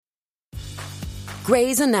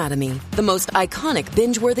Grey's Anatomy, the most iconic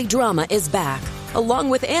binge-worthy drama, is back,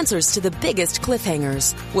 along with answers to the biggest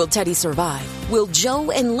cliffhangers. Will Teddy survive? Will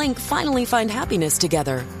Joe and Link finally find happiness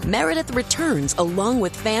together? Meredith returns along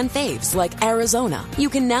with fan faves like Arizona.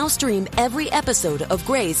 You can now stream every episode of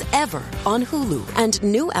Grey's ever on Hulu, and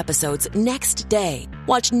new episodes next day.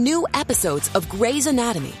 Watch new episodes of Grey's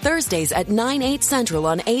Anatomy Thursdays at 9/8 Central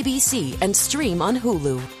on ABC and stream on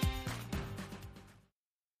Hulu.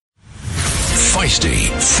 Feisty,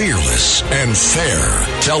 fearless, and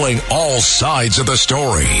fair, telling all sides of the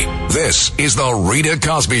story. This is the Rita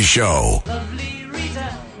Cosby Show. Lovely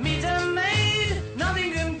Rita, meet a maid,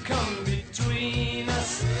 nothing can come between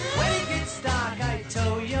us. When it gets dark, I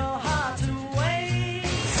tow your heart away.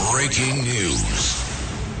 Breaking news.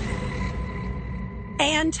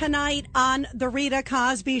 And tonight on the Rita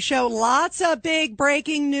Cosby Show, lots of big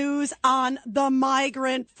breaking news on the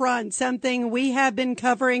migrant front, something we have been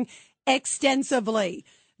covering extensively.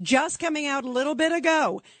 Just coming out a little bit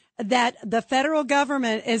ago that the federal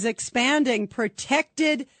government is expanding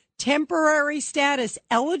protected temporary status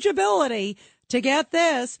eligibility to get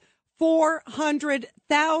this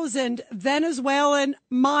 400,000 Venezuelan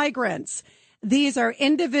migrants. These are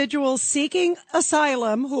individuals seeking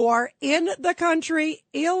asylum who are in the country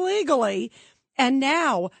illegally. And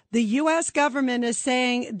now the U.S. government is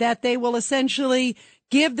saying that they will essentially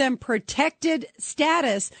give them protected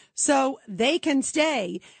status so they can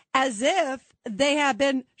stay, as if they have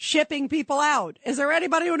been shipping people out. Is there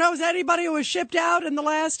anybody who knows anybody who was shipped out in the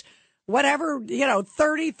last,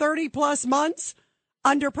 30 plus months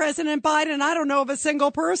under President Biden? I don't know of a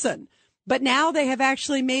single person. But now they have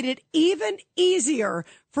actually made it even easier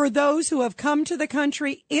for those who have come to the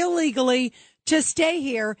country illegally to stay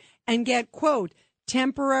here and get, quote,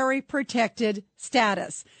 temporary protected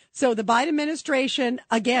status. So the Biden administration,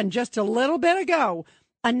 again, just a little bit ago,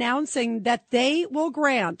 announcing that they will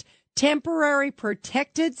grant temporary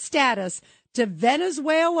protected status to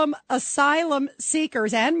Venezuelan asylum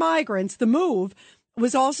seekers and migrants. The move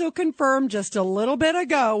was also confirmed just a little bit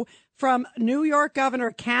ago from New York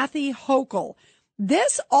Governor Kathy Hochul.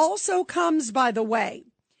 This also comes, by the way,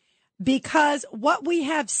 because what we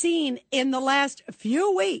have seen in the last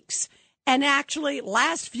few weeks and actually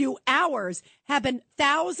last few hours have been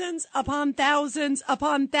thousands upon thousands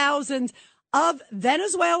upon thousands of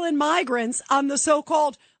Venezuelan migrants on the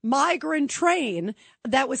so-called migrant train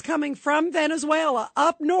that was coming from Venezuela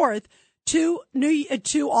up north to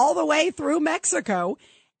all the way through Mexico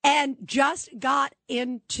and just got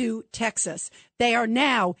into Texas. They are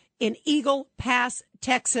now in Eagle Pass,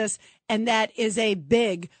 Texas, and that is a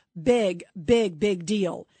big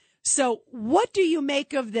deal. So what do you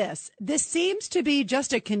make of this? This seems to be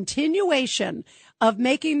just a continuation of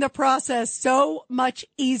making the process so much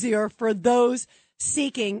easier for those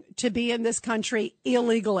seeking to be in this country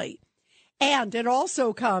illegally. And it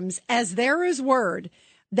also comes as there is word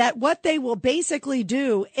that what they will basically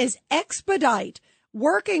do is expedite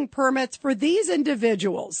working permits for these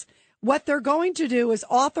individuals. What they're going to do is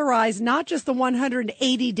authorize not just the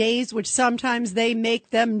 180 days, which sometimes they make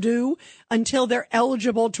them do until they're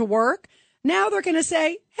eligible to work. Now they're going to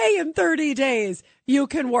say, hey, in 30 days, you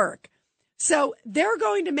can work. So they're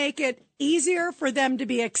going to make it easier for them to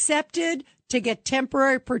be accepted, to get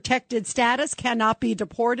temporary protected status, cannot be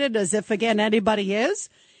deported as if, again, anybody is.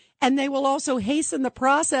 And they will also hasten the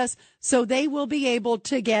process so they will be able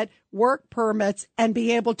to get work permits and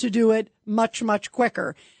be able to do it much, much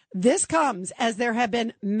quicker. This comes as there have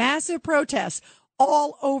been massive protests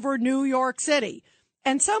all over New York City.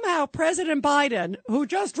 And somehow President Biden, who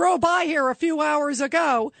just drove by here a few hours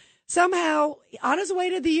ago, somehow on his way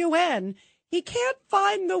to the UN, he can't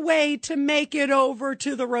find the way to make it over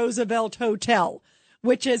to the Roosevelt Hotel,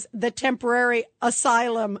 which is the temporary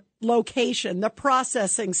asylum location, the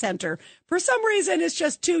processing center. For some reason, it's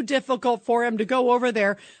just too difficult for him to go over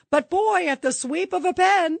there. But boy, at the sweep of a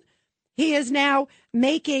pen, he is now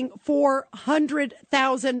making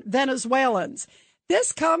 400,000 Venezuelans.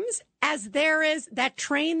 This comes as there is that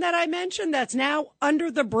train that I mentioned that's now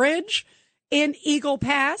under the bridge in Eagle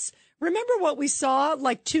Pass. Remember what we saw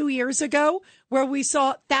like 2 years ago, where we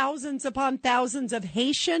saw thousands upon thousands of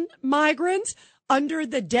Haitian migrants under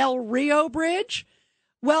the Del Rio Bridge?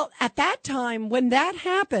 Well, at that time, when that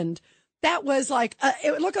happened, that was like,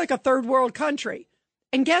 it looked like a third world country.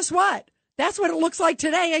 And guess what? That's what it looks like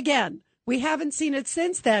today again. We haven't seen it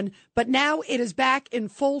since then, but now it is back in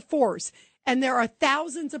full force. And there are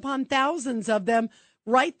thousands upon thousands of them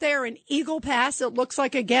right there in Eagle Pass. It looks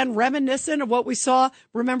like, again, reminiscent of what we saw.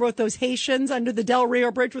 Remember with those Haitians under the Del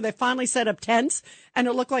Rio Bridge where they finally set up tents and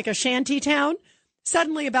it looked like a shanty town?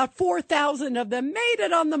 Suddenly about 4,000 of them made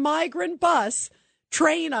it on the migrant bus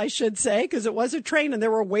train, I should say, because it was a train and they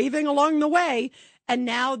were waving along the way. And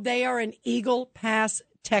now they are in Eagle Pass,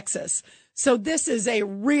 Texas. So this is a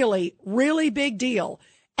really, really big deal.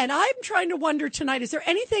 And I'm trying to wonder tonight, is there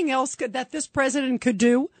anything else that this president could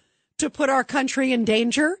do to put our country in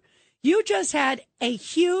danger? You just had a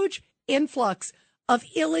huge influx of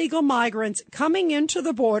illegal migrants coming into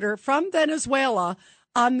the border from Venezuela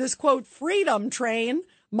on this, quote, freedom train,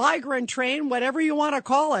 migrant train, whatever you want to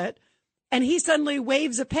call it. And he suddenly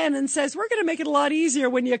waves a pen and says, we're going to make it a lot easier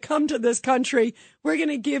when you come to this country. We're going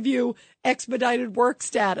to give you expedited work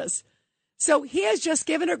status. So he has just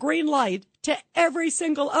given a green light to every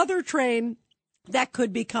single other train that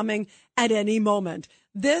could be coming at any moment.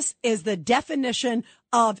 This is the definition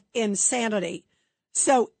of insanity.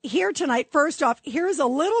 So here tonight, first off, here's a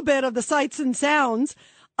little bit of the sights and sounds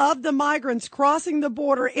of the migrants crossing the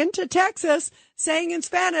border into Texas, saying in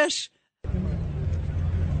Spanish,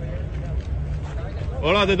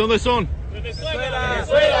 Hola, ¿de dónde son? Venezuela.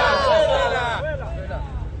 Venezuela.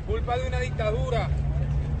 Culpa de una dictadura.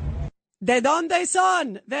 ¿De dónde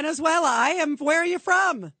son? Venezuela. Where are you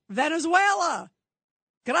from? Venezuela.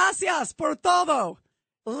 Gracias por todo.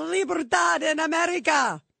 Libertad en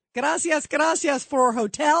América. Gracias for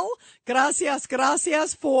hotel. Gracias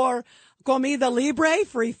for comida libre,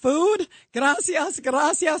 free food. Gracias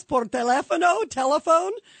por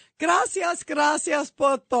telephone. Gracias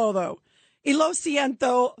por todo. Y lo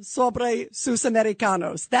siento sobre sus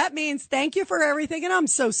americanos. That means thank you for everything, and I'm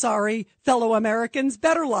so sorry, fellow Americans.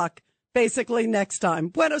 Better luck, basically, next time.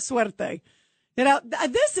 Buena suerte. You know,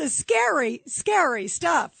 this is scary, scary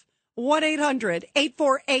stuff.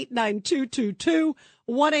 1-800-848-9222.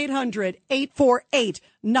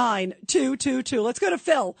 1-800-848-9222. Let's go to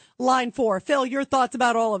Phil, line 4. Phil, your thoughts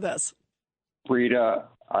about all of this. Rita,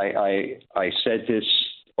 I said this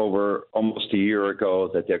over almost a year ago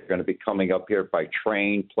that they're going to be coming up here by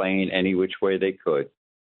train, plane, any which way they could,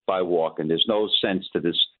 by walk. And there's no sense to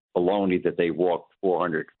this baloney that they walked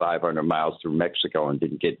 400, 500 miles through Mexico and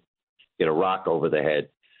didn't get a rock over the head.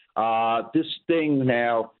 This thing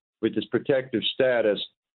now with this protective status,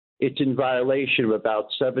 it's in violation of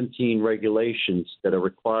about 17 regulations that are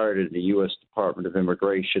required in the U.S. Department of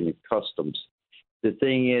Immigration and Customs. The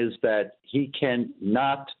thing is that he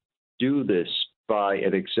cannot do this by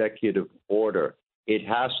an executive order. It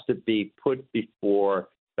has to be put before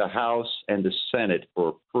the House and the Senate for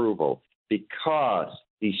approval because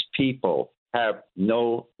these people have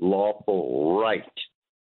no lawful right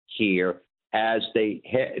here, as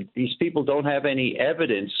these people don't have any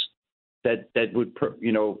evidence that would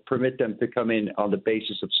permit them to come in on the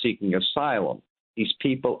basis of seeking asylum. These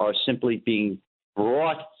people are simply being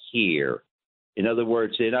brought here. In other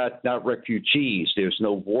words, they're not refugees. There's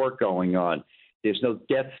no war going on. There's no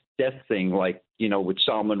death thing like, with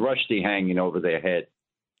Salman Rushdie hanging over their head.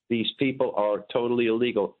 These people are totally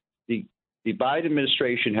illegal. The Biden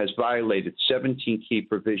administration has violated 17 key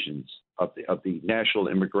provisions of the national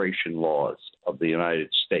immigration laws of the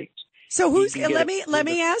United States. So let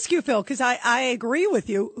me ask you, Phil, because I agree with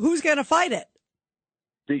you. Who's going to fight it?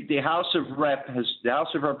 The House of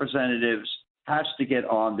Representatives has to get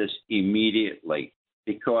on this immediately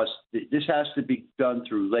because this has to be done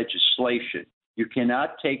through legislation. You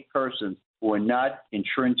cannot take persons who are not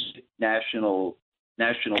intrinsic national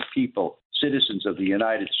people, citizens of the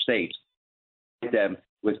United States, them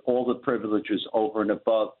with all the privileges over and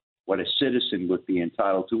above what a citizen would be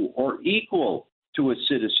entitled to or equal to a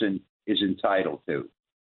citizen is entitled to.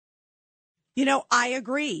 I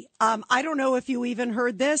agree. I don't know if you even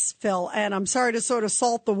heard this, Phil, and I'm sorry to sort of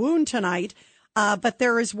salt the wound tonight, but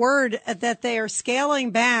there is word that they are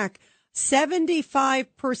scaling back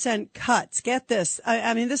 75% cuts. Get this.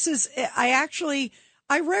 I mean, this is, I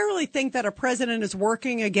rarely think that a president is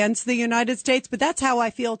working against the United States, but that's how I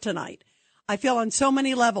feel tonight. I feel on so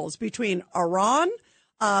many levels between Iran,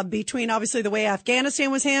 between obviously the way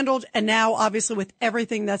Afghanistan was handled, and now obviously with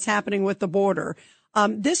everything that's happening with the border.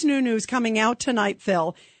 This new news coming out tonight,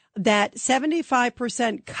 Phil, that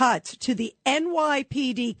 75% cuts to the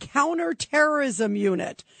NYPD counterterrorism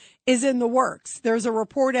unit is in the works. There's a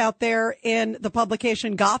report out there in the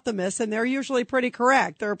publication Gothamist, and they're usually pretty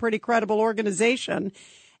correct. They're a pretty credible organization.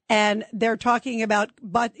 And they're talking about,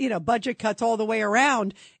 budget cuts all the way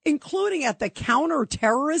around, including at the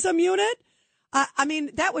counterterrorism unit. I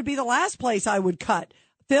mean, that would be the last place I would cut.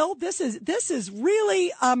 Phil, this is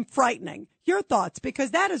really frightening. Your thoughts,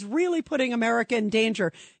 because that is really putting America in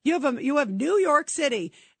danger. You have New York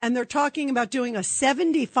City, and they're talking about doing a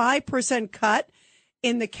 75% cut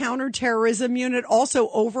in the counterterrorism unit. Also,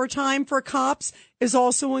 overtime for cops is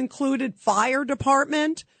also included. Fire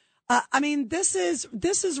department. I mean, this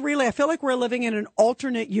is really, I feel like we're living in an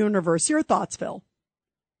alternate universe. Your thoughts, Phil?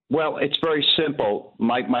 Well, it's very simple.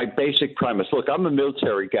 My basic premise, look, I'm a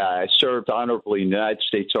military guy. I served honorably in the United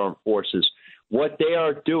States Armed Forces. What they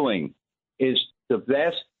are doing is the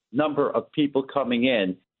vast number of people coming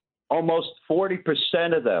in, almost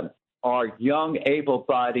 40% of them are young,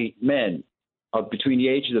 able-bodied men between the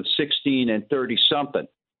ages of 16 and 30-something.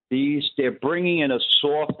 They're bringing in a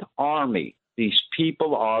soft army. These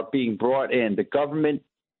people are being brought in. The government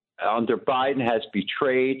under Biden has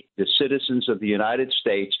betrayed the citizens of the United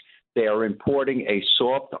States. They are importing a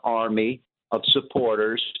soft army of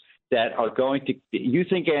supporters that are going to – you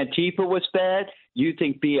think Antifa was bad? You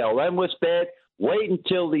think BLM was bad? Wait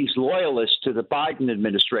until these loyalists to the Biden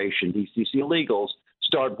administration, these illegals,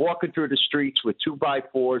 start walking through the streets with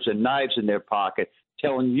 2x4s and knives in their pocket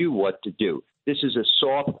telling you what to do. This is a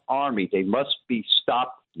soft army. They must be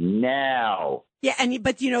stopped now. Yeah,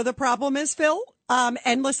 but the problem is, Phil,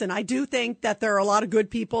 and listen, I do think that there are a lot of good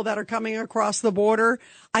people that are coming across the border.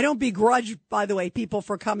 I don't begrudge, by the way, people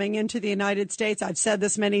for coming into the United States. I've said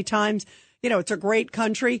this many times. It's a great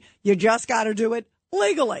country. You just got to do it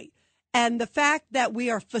legally. And the fact that we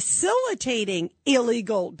are facilitating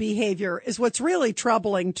illegal behavior is what's really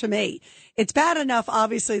troubling to me. It's bad enough,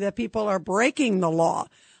 obviously, that people are breaking the law.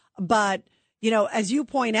 But, as you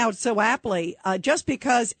point out so aptly, just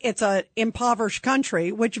because it's an impoverished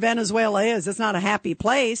country, which Venezuela is, it's not a happy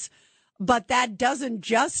place, but that doesn't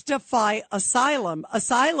justify asylum.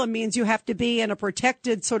 Asylum means you have to be in a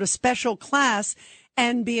protected sort of special class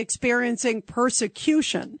and be experiencing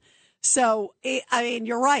persecution. So, I mean,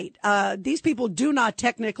 you're right. These people do not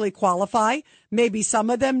technically qualify. Maybe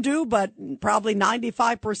some of them do, but probably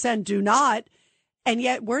 95% do not. And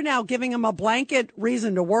yet we're now giving them a blanket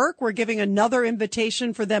reason to work. We're giving another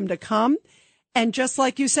invitation for them to come. And just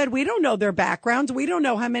like you said, we don't know their backgrounds. We don't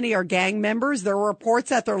know how many are gang members. There are reports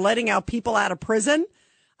that they're letting out people out of prison.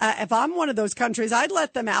 If I'm one of those countries, I'd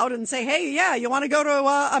let them out and say, hey, yeah, you want to go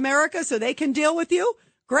to America so they can deal with you?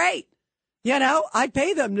 Great. I'd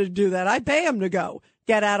pay them to do that. I'd pay them to go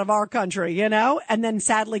get out of our country, and then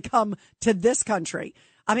sadly come to this country.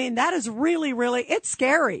 I mean, that is really, really, it's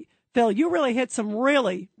scary. Phil, you really hit some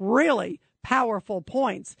really, really powerful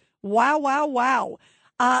points. Wow, wow, wow.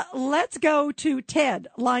 Let's go to Ted,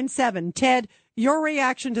 line 7. Ted, your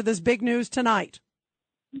reaction to this big news tonight.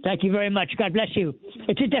 Thank you very much. God bless you.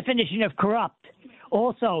 It's a definition of corrupt.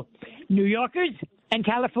 Also, New Yorkers and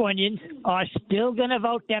Californians are still going to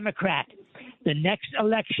vote Democrat. The next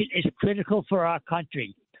election is critical for our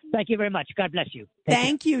country. Thank you very much. God bless you.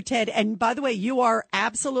 Thank you, Ted. And by the way, you are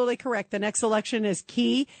absolutely correct. The next election is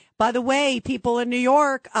key. By the way, people in New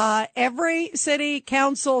York, every city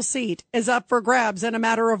council seat is up for grabs in a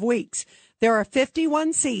matter of weeks. There are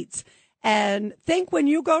 51 seats. And think when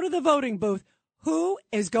you go to the voting booth, who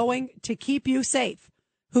is going to keep you safe?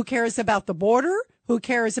 Who cares about the border? Who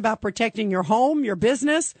cares about protecting your home, your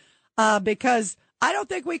business? Because I don't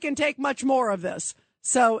think we can take much more of this.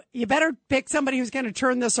 So you better pick somebody who's going to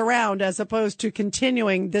turn this around as opposed to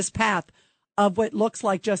continuing this path of what looks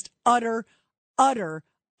like just utter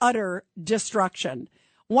destruction.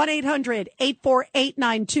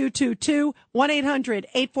 1-800-848-9222,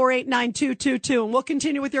 1-800-848-9222. And we'll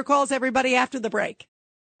continue with your calls, everybody, after the break.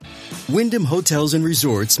 Wyndham Hotels and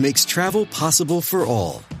Resorts makes travel possible for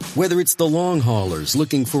all. Whether it's the long haulers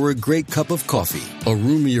looking for a great cup of coffee, a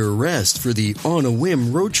roomier rest for the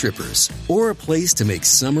on-a-whim road trippers, or a place to make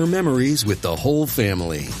summer memories with the whole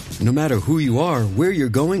family. No matter who you are, where you're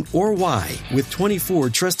going, or why, with 24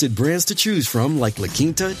 trusted brands to choose from like La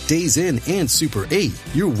Quinta, Days Inn, and Super 8,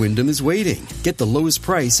 your Wyndham is waiting. Get the lowest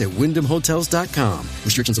price at WyndhamHotels.com.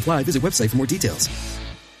 Restrictions apply. Visit website for more details.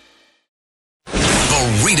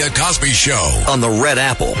 The Rita Cosby Show on the Red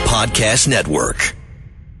Apple Podcast Network.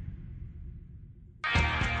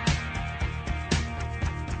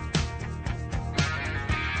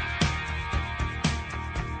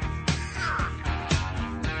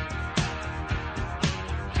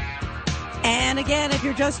 And again, if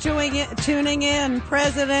you're just tuning in,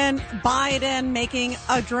 President Biden making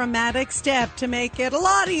a dramatic step to make it a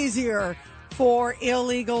lot easier for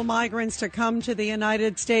illegal migrants to come to the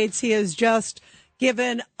United States. He has just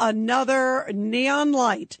given another neon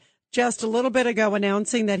light just a little bit ago,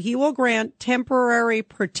 announcing that he will grant temporary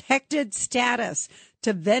protected status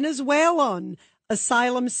to Venezuelan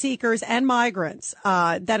asylum seekers and migrants.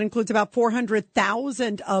 That includes about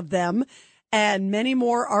 400,000 of them, and many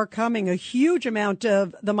more are coming. A huge amount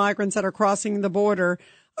of the migrants that are crossing the border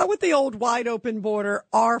with the old wide open border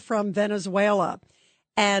are from Venezuela.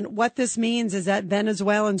 And what this means is that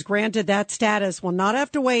Venezuelans granted that status will not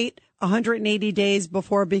have to wait 180 days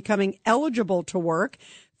before becoming eligible to work.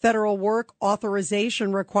 Federal work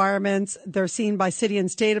authorization requirements, they're seen by city and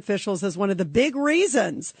state officials as one of the big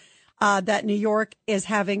reasons that New York is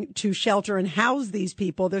having to shelter and house these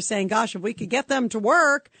people. They're saying, gosh, if we could get them to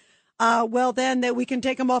work, well, then that we can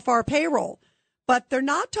take them off our payroll. But they're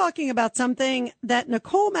not talking about something that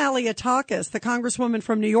Nicole Malliotakis, the congresswoman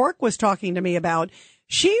from New York, was talking to me about.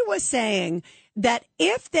 She was saying that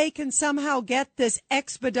if they can somehow get this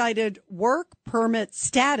expedited work permit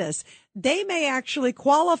status, they may actually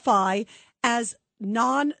qualify as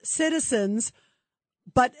non-citizens,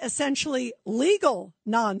 but essentially legal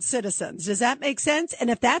non-citizens. Does that make sense? And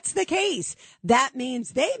if that's the case, that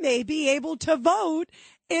means they may be able to vote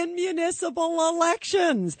in municipal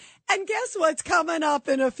elections. And guess what's coming up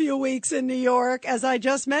in a few weeks in New York? As I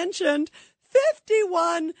just mentioned,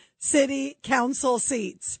 51 city council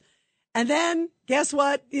seats. And then guess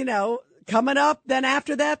what? Coming up then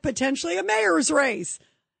after that, potentially a mayor's race.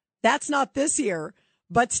 That's not this year,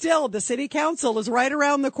 but still the city council is right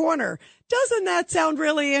around the corner. Doesn't that sound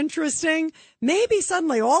really interesting? Maybe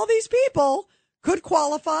suddenly all these people could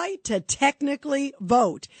qualify to technically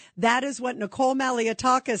vote. That is what Nicole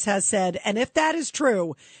Malliotakis has said. And if that is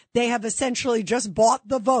true, they have essentially just bought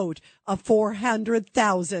the vote of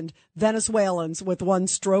 400,000 Venezuelans with one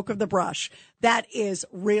stroke of the brush. That is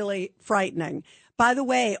really frightening. By the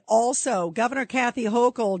way, also, Governor Kathy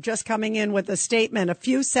Hochul just coming in with a statement a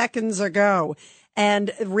few seconds ago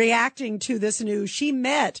and reacting to this news. She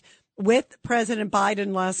met with President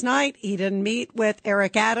Biden last night. He didn't meet with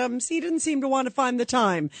Eric Adams. He didn't seem to want to find the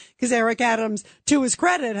time because Eric Adams, to his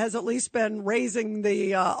credit, has at least been raising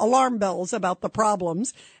the alarm bells about the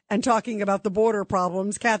problems and talking about the border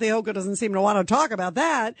problems. Kathy Hochul doesn't seem to want to talk about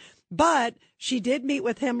that, but she did meet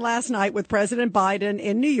with him last night with President Biden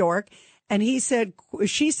in New York. And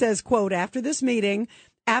she says, quote, after this meeting,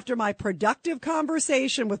 after my productive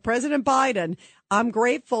conversation with President Biden, I'm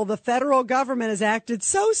grateful the federal government has acted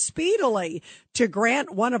so speedily to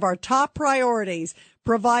grant one of our top priorities,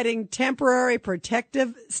 providing temporary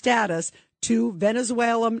protective status to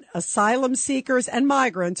Venezuelan asylum seekers and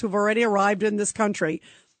migrants who've already arrived in this country.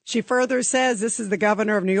 She further says, this is the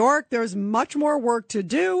governor of New York. There's much more work to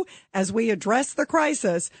do as we address the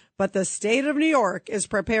crisis, but the state of New York is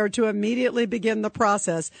prepared to immediately begin the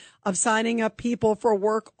process of signing up people for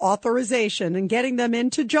work authorization and getting them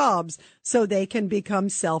into jobs so they can become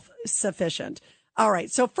self-sufficient. All right.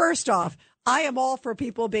 So first off, I am all for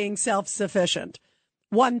people being self-sufficient.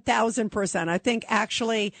 1,000%. I think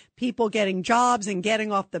actually people getting jobs and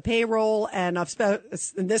getting off the payroll and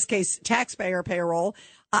in this case, taxpayer payroll,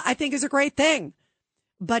 I think is a great thing.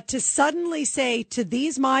 But to suddenly say to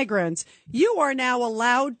these migrants, you are now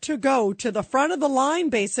allowed to go to the front of the line,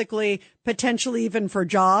 basically, potentially even for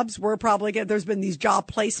jobs. There's been these job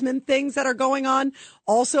placement things that are going on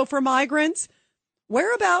also for migrants.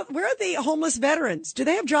 Where are the homeless veterans? Do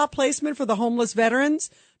they have job placement for the homeless veterans?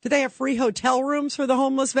 Do they have free hotel rooms for the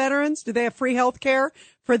homeless veterans? Do they have free health care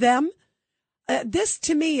for them? This,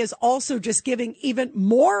 to me, is also just giving even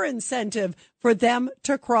more incentive for them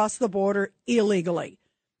to cross the border illegally.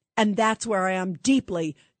 And that's where I am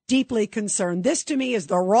deeply, deeply concerned. This, to me, is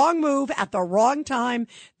the wrong move at the wrong time.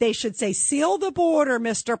 They should say, seal the border,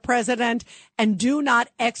 Mr. President, and do not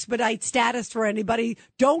expedite status for anybody.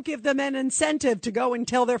 Don't give them an incentive to go and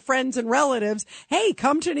tell their friends and relatives, hey,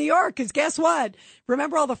 come to New York, because guess what?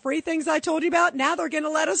 Remember all the free things I told you about? Now they're going to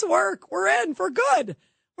let us work. We're in for good.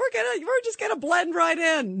 We're just going to blend right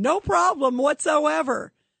in. No problem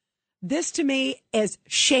whatsoever. This, to me, is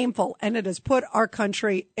shameful, and it has put our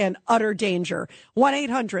country in utter danger.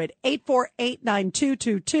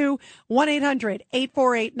 1-800-848-9222,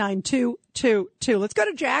 1-800-848-9222. Let's go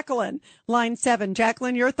to Jacqueline, line 7.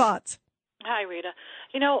 Jacqueline, your thoughts. Hi, Rita.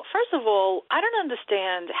 First of all, I don't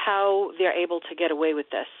understand how they're able to get away with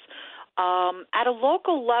this. At a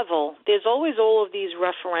local level, there's always all of these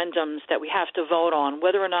referendums that we have to vote on,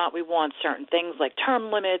 whether or not we want certain things like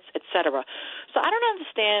term limits, et cetera. So I don't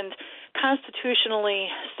understand constitutionally,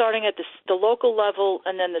 starting at the local level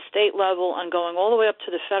and then the state level and going all the way up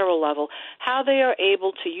to the federal level, how they are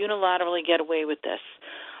able to unilaterally get away with this.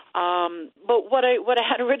 But what I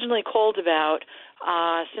had originally called about,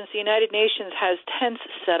 since the United Nations has tents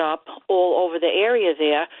set up all over the area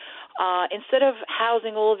there, instead of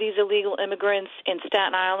housing all of these illegal immigrants in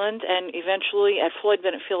Staten Island and eventually at Floyd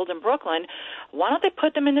Bennett Field in Brooklyn, why don't they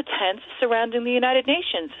put them in the tents surrounding the United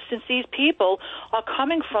Nations, since these people are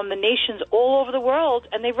coming from the nations all over the world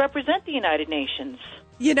and they represent the United Nations?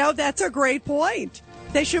 That's a great point.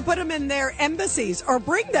 They should put them in their embassies or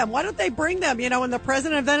bring them. Why don't they bring them? When the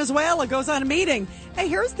president of Venezuela goes on a meeting, hey,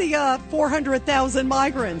 here's the 400,000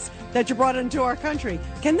 migrants that you brought into our country.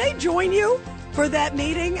 Can they join you for that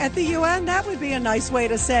meeting at the UN? That would be a nice way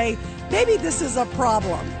to say, maybe this is a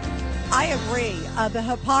problem. I agree. The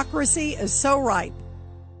hypocrisy is so ripe.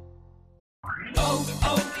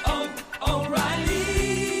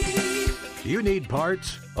 O'Reilly. You need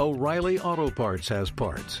parts? O'Reilly Auto Parts has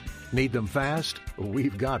parts. Need them fast?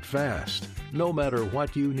 We've got fast. No matter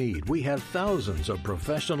what you need, we have thousands of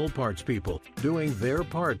professional parts people doing their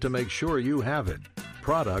part to make sure you have it.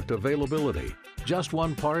 Product availability. Just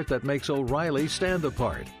one part that makes O'Reilly stand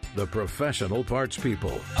apart. The professional parts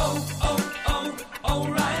people.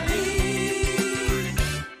 O'Reilly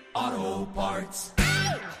Auto Parts.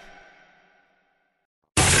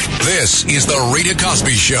 This is the Rita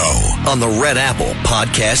Cosby Show on the Red Apple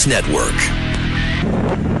Podcast Network.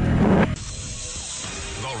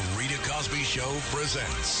 The Rita Cosby Show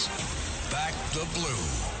presents Back the Blue.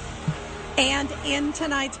 And in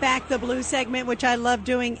tonight's Back the Blue segment, which I love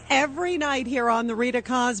doing every night here on the Rita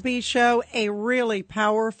Cosby Show, a really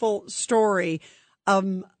powerful story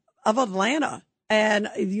of Atlanta. And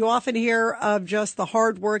you often hear of just the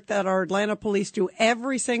hard work that our Atlanta police do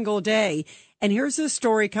every single day. And here's a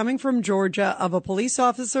story coming from Georgia of a police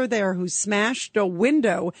officer there who smashed a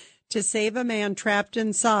window to save a man trapped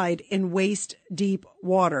inside in waist-deep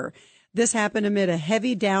water. This happened amid a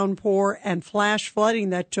heavy downpour and flash flooding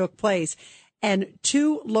that took place. And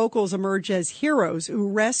two locals emerged as heroes who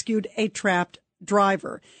rescued a trapped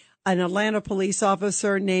driver. An Atlanta police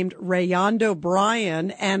officer named Rayondo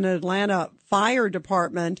Bryan and an Atlanta Fire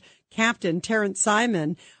Department Captain Terrence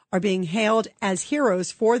Simon are being hailed as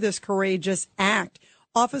heroes for this courageous act.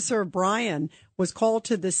 Officer Bryan was called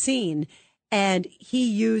to the scene, and he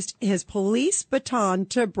used his police baton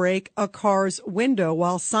to break a car's window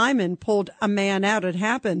while Simon pulled a man out. It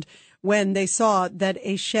happened when they saw that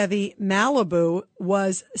a Chevy Malibu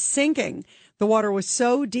was sinking. The water was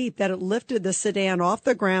so deep that it lifted the sedan off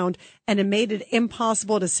the ground, and it made it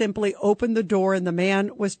impossible to simply open the door, and the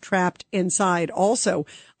man was trapped inside. Also,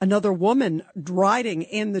 another woman riding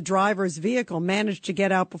in the driver's vehicle managed to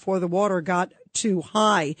get out before the water got too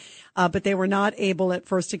high, but they were not able at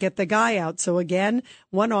first to get the guy out. So again,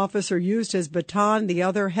 one officer used his baton, the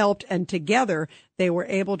other helped, and together they were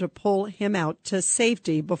able to pull him out to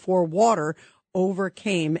safety before water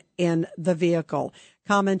overcame in the vehicle.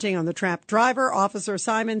 Commenting on the trapped driver, Officer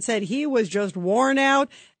Simon said he was just worn out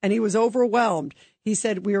and he was overwhelmed. He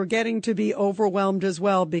said, we were getting to be overwhelmed as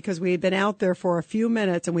well because we had been out there for a few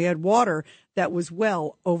minutes and we had water that was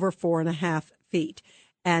well over 4.5 feet.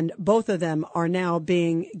 And both of them are now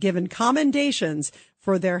being given commendations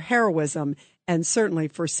for their heroism and certainly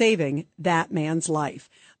for saving that man's life.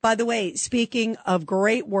 By the way, speaking of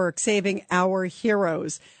great work saving our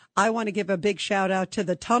heroes, I want to give a big shout out to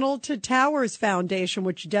the Tunnel to Towers Foundation,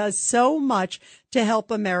 which does so much to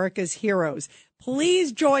help America's heroes.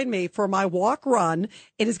 Please join me for my walk run.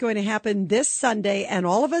 It is going to happen this Sunday, and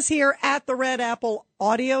all of us here at the Red Apple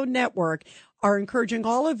Audio Network are encouraging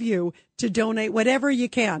all of you to donate whatever you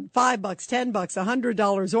can, $5, $10,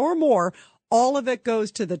 $100 or more. All of it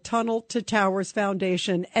goes to the Tunnel to Towers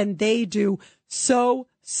Foundation, and they do so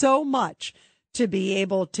much to be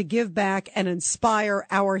able to give back and inspire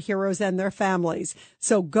our heroes and their families.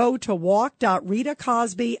 So go to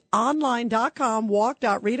walk.ritacosbyonline.com,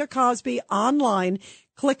 walk.ritacosbyonline,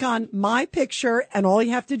 click on my picture, and all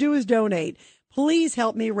you have to do is donate. Please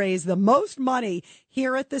help me raise the most money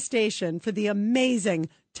here at the station for the amazing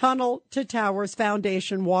Tunnel to Towers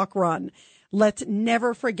Foundation Walk Run. Let's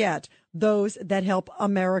never forget those that help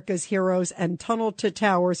America's heroes, and Tunnel to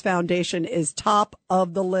Towers Foundation is top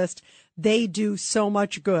of the list. They do so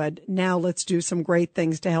much good. Now let's do some great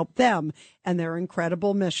things to help them and their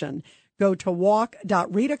incredible mission. Go to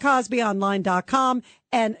walk.ritacosbyonline.com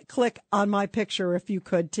and click on my picture if you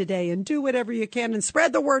could today, and do whatever you can and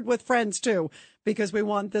spread the word with friends too, because we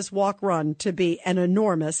want this walk run to be an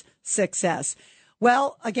enormous success.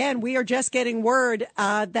 Well, again, we are just getting word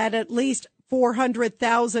that at least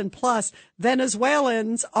 400,000 plus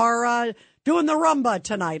Venezuelans are doing the rumba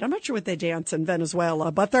tonight. I'm not sure what they dance in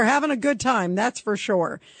Venezuela, but they're having a good time, that's for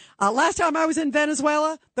sure. Last time I was in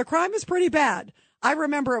Venezuela, the crime is pretty bad. I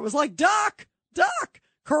remember it was like, duck.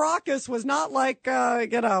 Caracas was not like,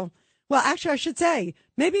 well, actually, I should say,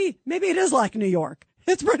 maybe it is like New York.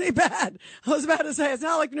 It's pretty bad. I was about to say, it's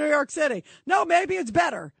not like New York City. No, maybe it's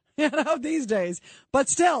better, these days. But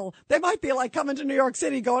still, they might be like coming to New York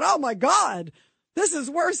City going, oh, my God, this is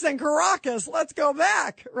worse than Caracas. Let's go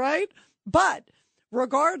back, right? But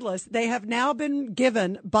regardless, they have now been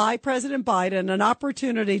given by President Biden an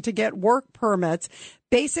opportunity to get work permits,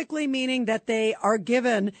 basically meaning that they are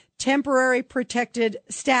given temporary protected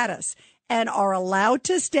status and are allowed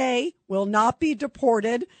to stay, will not be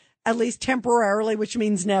deported, at least temporarily, which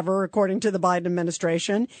means never, according to the Biden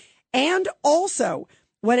administration. And also,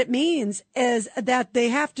 what it means is that they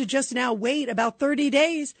have to just now wait about 30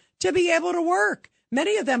 days to be able to work.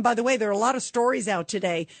 Many of them, by the way, there are a lot of stories out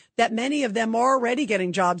today that many of them are already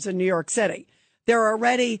getting jobs in New York City. They're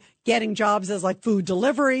already getting jobs as like food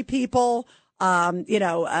delivery people,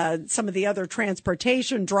 some of the other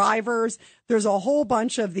transportation drivers. There's a whole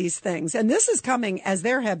bunch of these things. And this is coming as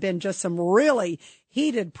there have been just some really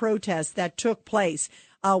heated protests that took place.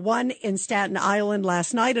 One in Staten Island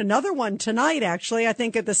last night, another one tonight, actually, I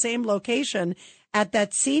think at the same location at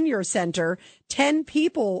that senior center. 10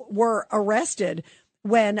 people were arrested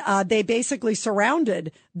when they basically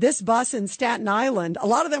surrounded this bus in Staten Island. A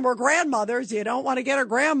lot of them were grandmothers. You don't want to get a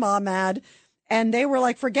grandma mad. And they were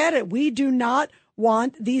like, forget it. We do not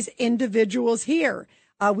want these individuals here.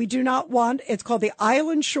 We do not want, it's called the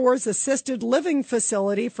Island Shores Assisted Living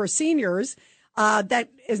Facility for seniors. That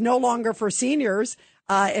is no longer for seniors.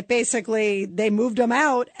 They moved them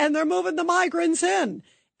out and they're moving the migrants in.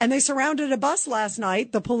 And they surrounded a bus last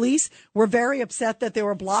night. The police were very upset that they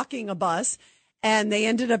were blocking a bus. And they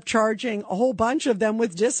ended up charging a whole bunch of them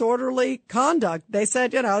with disorderly conduct. They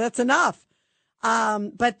said, that's enough.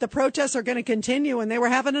 But the protests are going to continue, and they were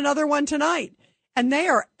having another one tonight. And they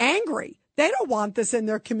are angry. They don't want this in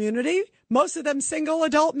their community. Most of them single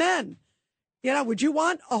adult men. Would you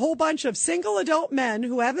want a whole bunch of single adult men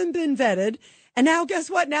who haven't been vetted? And now guess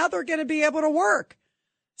what? Now they're going to be able to work.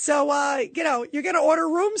 So, you're going to order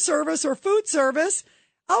room service or food service.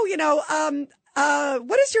 What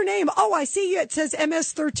is your name? Oh, I see it says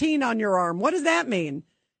MS-13 on your arm. What does that mean?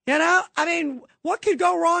 What could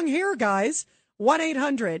go wrong here, guys?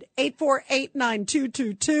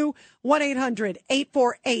 1-800-848-9222.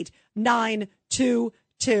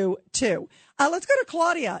 1-800-848-9222. Let's go to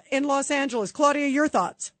Claudia in Los Angeles. Claudia, your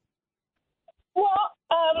thoughts. Well,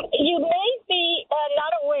 you may be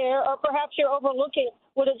not aware, or perhaps you're overlooking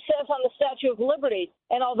what it says on the Statue of Liberty.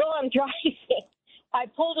 And although I'm driving, I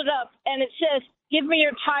pulled it up, and it says, "Give me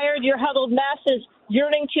your tired, your huddled masses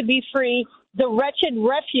yearning to be free, the wretched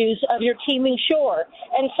refuse of your teeming shore."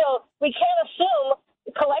 And so we can't assume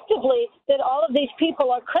collectively that all of these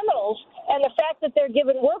people are criminals, and the fact that they're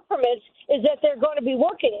given work permits is that they're going to be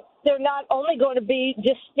working. They're not only going to be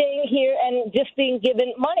just staying here and just being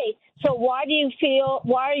given money. So why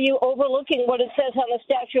are you overlooking what it says on the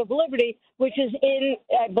Statue of Liberty, which is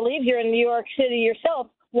I believe you're in New York City yourself.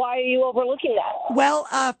 Why are you overlooking that? Well,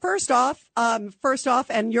 first off,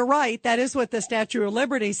 and you're right, that is what the Statue of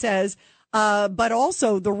Liberty says. But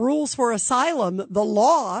also the rules for asylum, the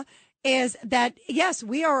law is that, yes,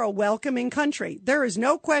 we are a welcoming country. There is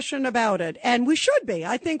no question about it. And we should be.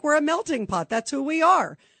 I think we're a melting pot. That's who we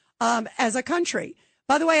are as a country.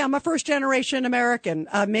 By the way, I'm a first generation American.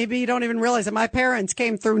 Maybe you don't even realize that my parents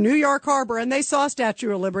came through New York Harbor and they saw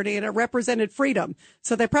Statue of Liberty and it represented freedom.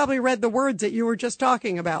 So they probably read the words that you were just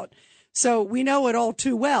talking about. So we know it all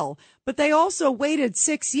too well. But they also waited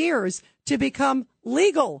 6 years to become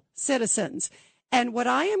legal citizens. And what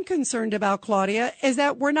I am concerned about, Claudia, is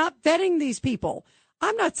that we're not vetting these people.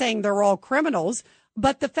 I'm not saying they're all criminals,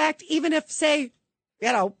 but the fact, even if, say,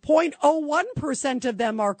 0.01% of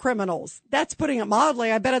them are criminals, that's putting it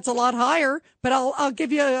mildly. I bet it's a lot higher, but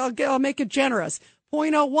I'll make it generous.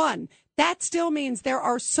 0.01. That still means there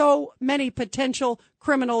are so many potential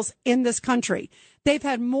criminals in this country. They've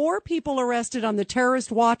had more people arrested on the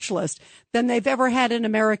terrorist watch list than they've ever had in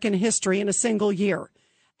American history in a single year.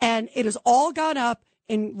 And it has all gone up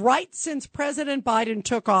right since President Biden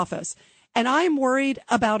took office. And I'm worried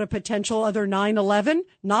about a potential other 9/11.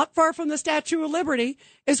 Not far from the Statue of Liberty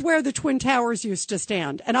is where the Twin Towers used to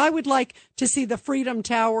stand. And I would like to see the Freedom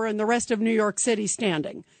Tower and the rest of New York City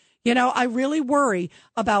standing. I really worry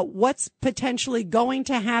about what's potentially going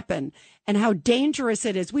to happen and how dangerous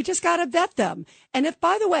it is. We just got to vet them. And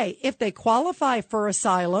by the way, if they qualify for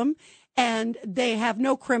asylum and they have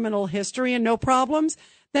no criminal history and no problems,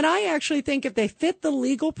 then I actually think if they fit the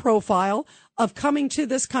legal profile of coming to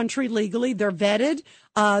this country legally, they're vetted,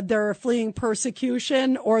 they're fleeing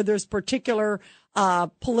persecution, or there's particular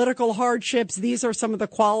political hardships. These are some of the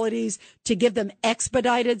qualities to give them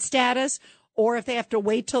expedited status, or if they have to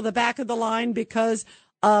wait till the back of the line because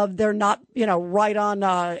they're not, right on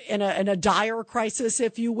in a dire crisis,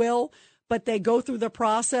 if you will, but they go through the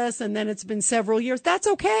process and then it's been several years. That's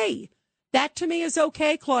okay. That to me is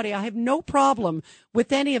okay, Claudia. I have no problem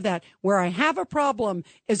with any of that. Where I have a problem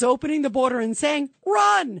is opening the border and saying,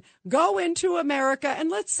 run, go into America, and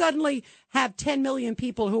let's suddenly have 10 million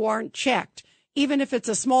people who aren't checked. Even if it's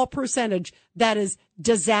a small percentage, that is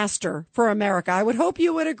disaster for America. I would hope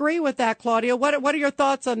you would agree with that, Claudia. What are your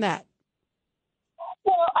thoughts on that?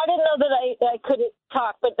 Well, I didn't know that I couldn't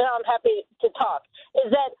talk, but now I'm happy to talk.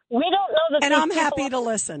 Is that we don't know that. And I'm happy to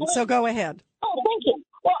listen, so go ahead. Oh, thank you.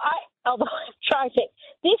 Well, although I'm trying to,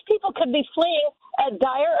 these people could be fleeing a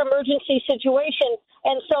dire emergency situation.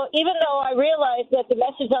 And so even though I realize that the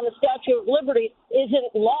message on the Statue of Liberty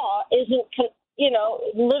isn't law, isn't,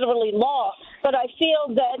 literally law, but I feel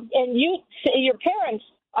that, and your parents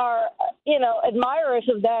are, admirers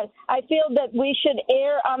of that, I feel that we should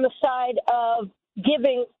err on the side of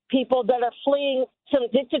giving people that are fleeing some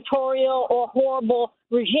dictatorial or horrible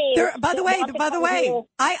regime. By the way,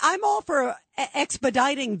 I'm all for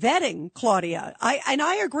expediting vetting, Claudia.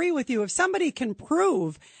 I agree with you. If somebody can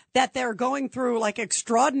prove that they're going through like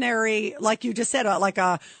extraordinary, like you just said, like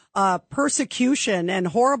a persecution and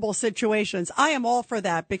horrible situations, I am all for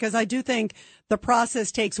that, because I do think the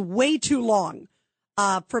process takes way too long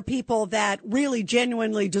for people that really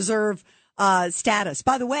genuinely deserve status.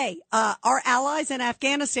 By the way, our allies in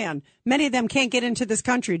Afghanistan, many of them can't get into this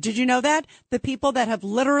country. Did you know that? The people that have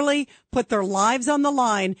literally put their lives on the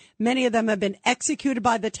line, many of them have been executed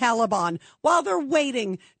by the Taliban while they're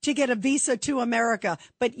waiting to get a visa to America.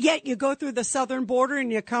 But yet you go through the southern border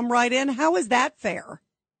and you come right in. How is that fair?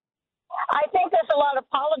 I think there's a lot of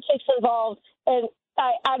politics involved, and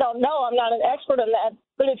I don't know. I'm not an expert on that.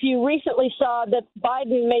 But if you recently saw that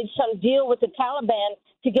Biden made some deal with the Taliban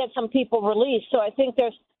to get some people released, so I think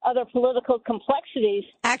there's other political complexities.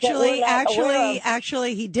 Actually,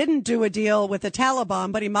 he didn't do a deal with the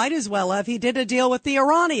Taliban, but he might as well have. He did a deal with the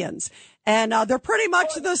Iranians, and they're pretty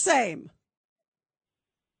much the same.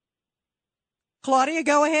 Claudia,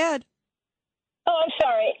 go ahead. Oh, I'm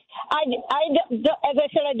sorry. As I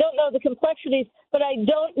said, I don't know the complexities, but I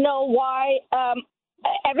don't know why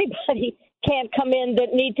everybody can't come in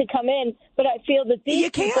that need to come in. But I feel that these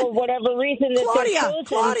people, whatever reason that they're chosen,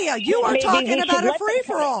 Claudia, you are talking about a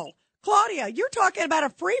free-for-all. Claudia, you're talking about a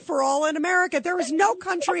free-for-all in America. There is no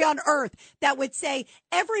country on earth that would say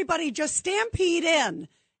everybody just stampede in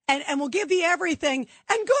and we'll give you everything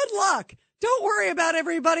and good luck. Don't worry about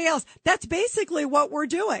everybody else. That's basically what we're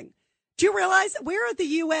doing. Do you realize we're at the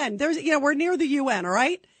UN? We're near the UN, all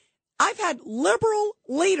right? I've had liberal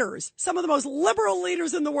leaders, some of the most liberal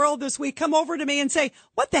leaders in the world this week, come over to me and say,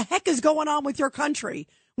 what the heck is going on with your country?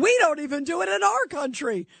 We don't even do it in our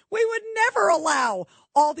country. We would never allow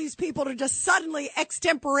all these people to just suddenly,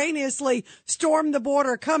 extemporaneously storm the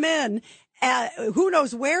border, come in. Who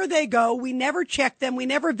knows where they go? We never check them. We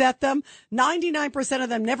never vet them. 99% of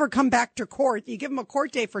them never come back to court. You give them a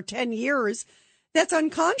court date for 10 years. That's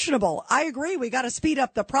unconscionable. I agree. We got to speed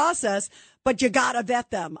up the process, but you got to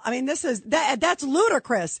vet them. I mean, that's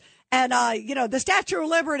ludicrous. And, the Statue of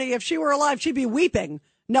Liberty, if she were alive, she'd be weeping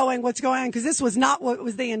knowing what's going on, because this was not what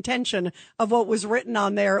was the intention of what was written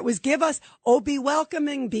on there. It was give us, be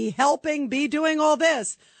welcoming, be helping, be doing all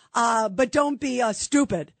this, but don't be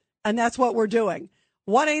stupid. And that's what we're doing.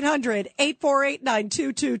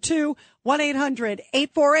 1-800-848-9222,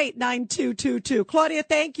 1-800-848-9222. Claudia,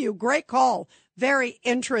 thank you. Great call. Very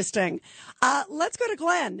interesting. Let's go to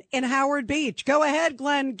Glenn in Howard Beach. Go ahead,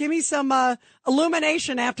 Glenn. Give me some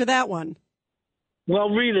illumination after that one. Well,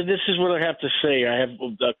 Rita, this is what I have to say. I have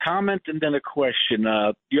a comment and then a question.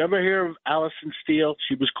 You ever hear of Allison Steele?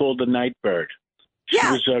 She was called the Nightbird. She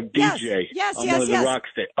was a DJ on one of the rock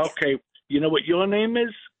stations. Okay, you know what your name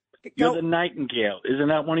is? You're the Nightingale. Isn't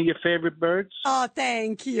that one of your favorite birds? Oh,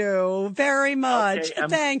 thank you very much. Okay,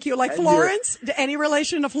 thank you. Like Florence? Any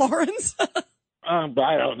relation to Florence? But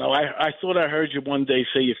I don't know. I thought I heard you one day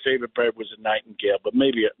say your favorite bird was a nightingale, but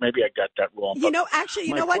maybe I got that wrong. You know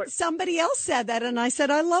what? Somebody else said that, and I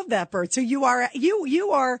said I love that bird. So you are,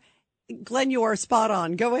 Glenn. You are spot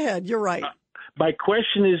on. Go ahead. You're right. My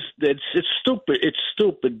question is that it's stupid. It's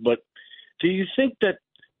stupid, but do you think that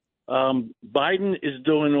Biden is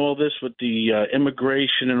doing all this with the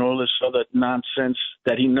immigration and all this other nonsense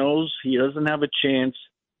that he knows he doesn't have a chance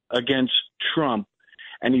against Trump?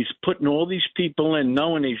 And he's putting all these people in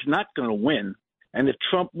knowing he's not going to win. And if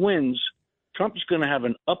Trump wins, Trump's going to have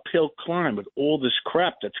an uphill climb with all this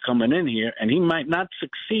crap that's coming in here. And he might not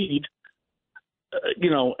succeed,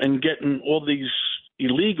 in getting all these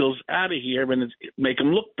illegals out of here and make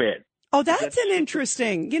them look bad. Oh, that's an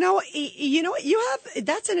interesting,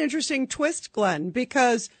 that's an interesting twist, Glenn,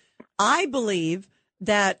 because I believe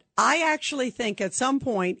that I actually think at some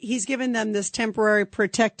point he's given them this temporary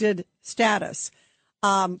protected status.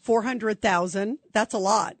 400,000. That's a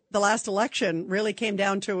lot. The last election really came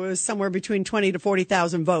down to was somewhere between 20 to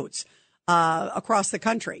 40,000 votes across the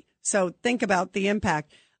country. So think about the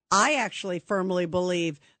impact. I actually firmly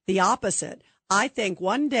believe the opposite. I think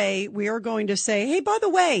one day we are going to say, hey, by the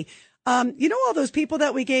way, you know, all those people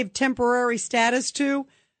that we gave temporary status to,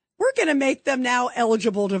 we're going to make them now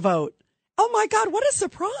eligible to vote. Oh, my God, what a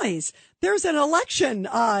surprise. There's an election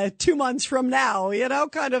 2 months from now, you know,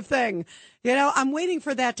 kind of thing. You know, I'm waiting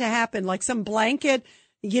for that to happen, like some blanket,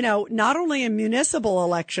 you know, not only in municipal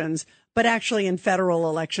elections, but actually in federal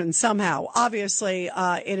elections somehow. Obviously,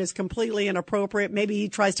 it is completely inappropriate. Maybe he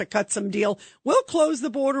tries to cut some deal. We'll close the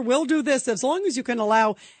border. We'll do this as long as you can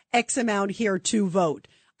allow X amount here to vote.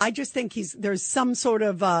 I just think there's some sort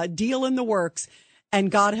of deal in the works, and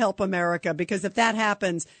God help America, because if that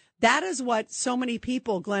happens, that is what so many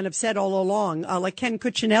people, Glenn, have said all along, like Ken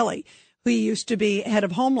Cuccinelli, who used to be head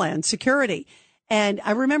of Homeland Security. And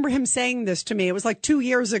I remember him saying this to me. It was like 2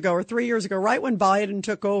 years ago or 3 years ago, right when Biden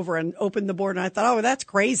took over and opened the border. And I thought, oh, that's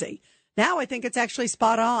crazy. Now I think it's actually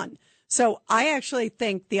spot on. So I actually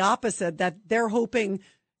think the opposite, that they're hoping,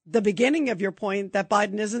 the beginning of your point, that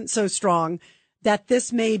Biden isn't so strong, that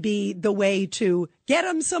this may be the way to get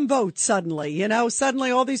him some votes suddenly. You know,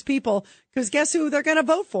 suddenly all these people, because guess who they're going to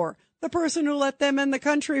vote for? The person who let them in the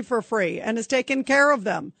country for free and has taken care of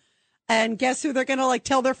them. And guess who they're going to like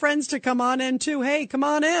tell their friends to come on in too? Hey, come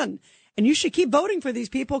on in. And you should keep voting for these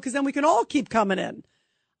people because then we can all keep coming in.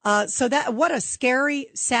 So that, what a scary,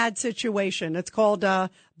 sad situation. It's called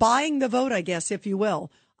buying the vote, I guess, if you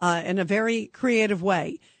will, in a very creative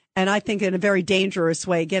way. And I think in a very dangerous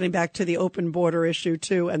way, getting back to the open border issue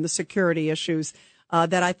too, and the security issues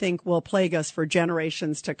that I think will plague us for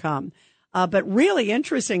generations to come. But really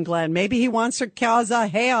interesting, Glenn. Maybe he wants to cause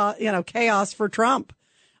chaos for Trump.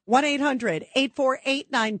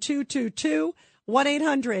 1-800-848-9222,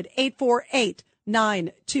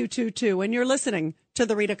 1-800-848-9222. And you're listening to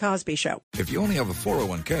The Rita Cosby Show. If you only have a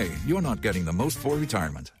 401k, you're not getting the most for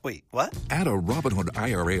retirement. Wait, what? Add a Robinhood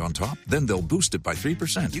IRA on top, then they'll boost it by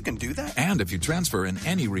 3%. You can do that? And if you transfer in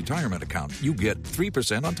any retirement account, you get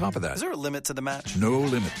 3% on top of that. Is there a limit to the match? No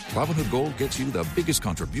limit. Robinhood Gold gets you the biggest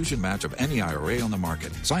contribution match of any IRA on the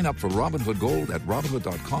market. Sign up for Robinhood Gold at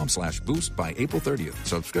Robinhood.com/boost by April 30th.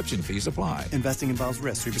 Subscription fees apply. Investing involves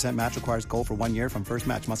risk. 3% match requires gold for 1 year from first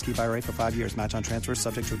match. Must keep IRA for 5 years. Match on transfers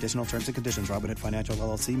subject to additional terms and conditions. Robinhood Financial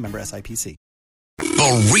LLC, member SIPC.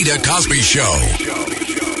 The Rita Cosby Show.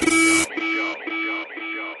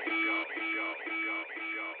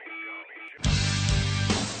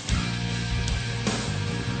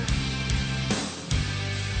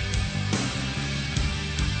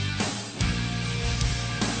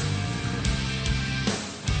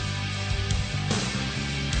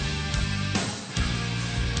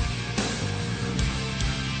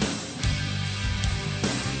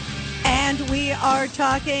 And we are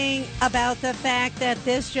talking about the fact that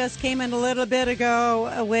this just came in a little bit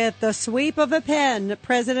ago with the sweep of a pen.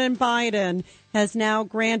 President Biden has now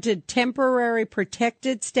granted temporary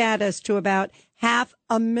protected status to about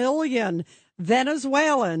 500,000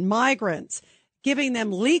 Venezuelan migrants, giving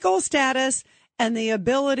them legal status and the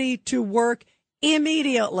ability to work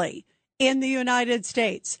immediately in the United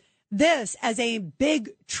States. This as a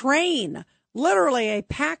big train. Literally a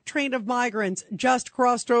packed train of migrants just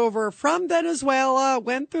crossed over from Venezuela,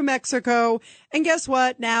 went through Mexico, and guess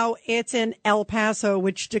what? Now it's in El Paso,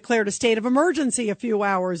 which declared a state of emergency a few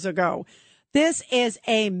hours ago. This is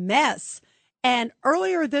a mess. And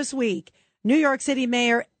earlier this week, New York City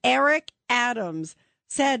Mayor Eric Adams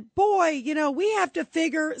said, boy, you know, we have to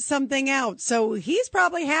figure something out. So he's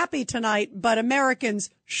probably happy tonight, but Americans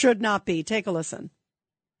should not be. Take a listen.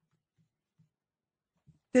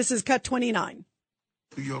 This is cut 29.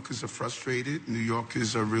 New Yorkers are frustrated. New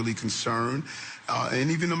Yorkers are really concerned. And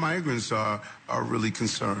even the migrants are really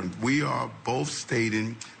concerned. We are both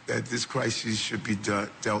stating that this crisis should be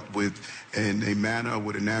dealt with in a manner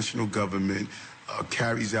where the national government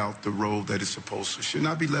carries out the role that it's supposed to. Should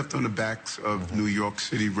not be left on the backs of New York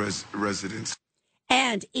City residents.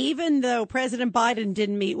 And even though President Biden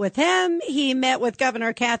didn't meet with him, he met with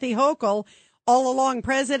Governor Kathy Hochul. All along,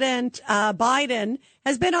 President Biden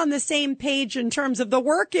has been on the same page in terms of the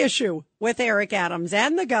work issue with Eric Adams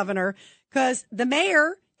and the governor, because the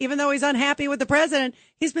mayor, even though he's unhappy with the president,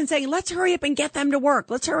 he's been saying, let's hurry up and get them to work.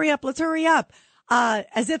 Let's hurry up. Let's hurry up.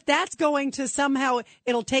 As if that's going to somehow,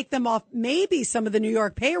 it'll take them off maybe some of the New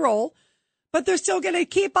York payroll, but they're still going to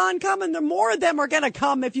keep on coming. The more of them are going to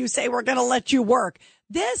come if you say we're going to let you work.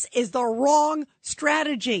 This is the wrong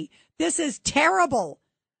strategy. This is terrible.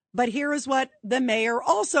 But here is what the mayor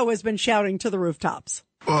also has been shouting to the rooftops.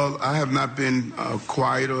 Well, I have not been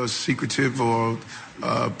quiet or secretive or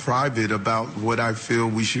private about what I feel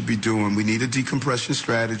we should be doing. We need a decompression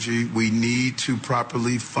strategy. We need to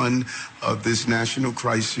properly fund this national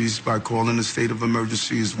crisis by calling a state of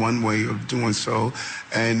emergency is one way of doing so.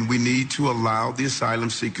 And we need to allow the asylum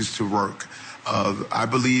seekers to work. I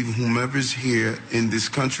believe whomever's here in this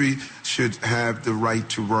country should have the right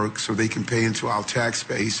to work so they can pay into our tax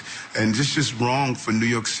base. And it's just wrong for New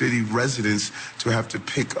York City residents to have to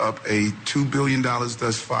pick up a $2 billion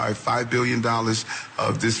thus far, $5 billion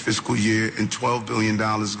of this fiscal year, and $12 billion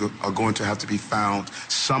are going to have to be found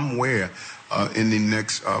somewhere in the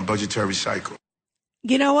next budgetary cycle.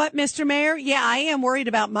 You know what, Mr. Mayor? Yeah, I am worried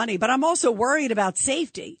about money, but I'm also worried about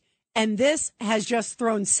safety. And this has just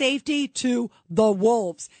thrown safety to the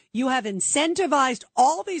wolves. You have incentivized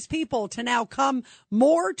all these people to now come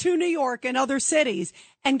more to New York and other cities.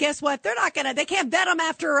 And guess what? They can't vet them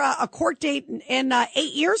after a court date in 8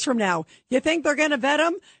 years from now. You think they're going to vet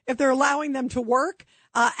them if they're allowing them to work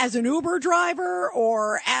as an Uber driver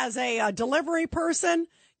or as a delivery person?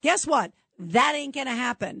 Guess what? That ain't going to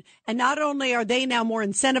happen. And not only are they now more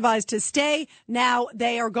incentivized to stay, now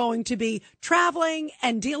they are going to be traveling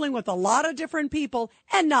and dealing with a lot of different people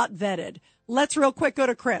and not vetted. Let's real quick go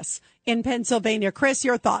to Chris in Pennsylvania. Chris,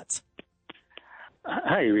 your thoughts.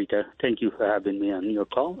 Hi, Rita. Thank you for having me on your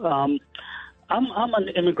call. I'm an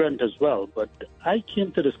immigrant as well, but I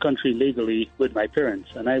came to this country legally with my parents,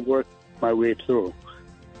 and I worked my way through.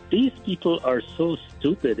 These people are so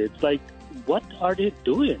stupid. It's like, what are they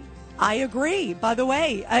doing? I agree. By the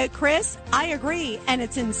way, Chris, I agree. And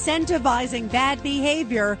it's incentivizing bad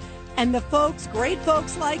behavior. And the folks, great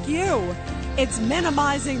folks like you, it's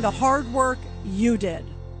minimizing the hard work you did.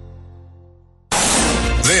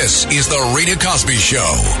 This is the Rita Cosby Show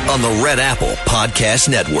on the Red Apple Podcast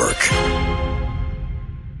Network.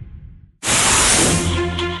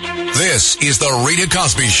 This is the Rita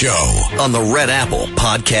Cosby Show on the Red Apple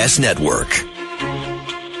Podcast Network.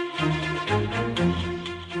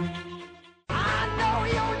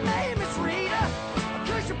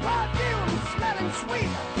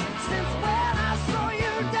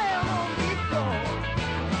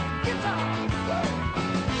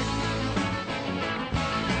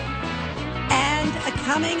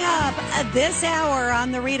 Coming up this hour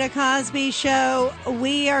on the Rita Cosby Show,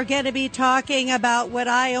 we are going to be talking about what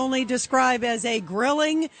I only describe as a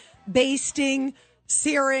grilling, basting,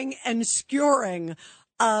 searing, and skewering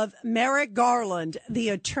of Merrick Garland, the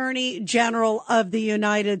Attorney General of the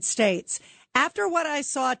United States. After what I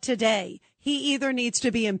saw today, he either needs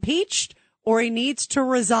to be impeached or he needs to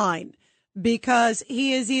resign because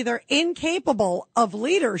he is either incapable of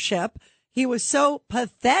leadership. He was so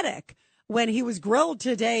pathetic when he was grilled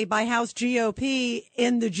today by House GOP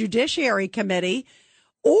in the Judiciary Committee,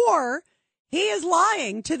 or he is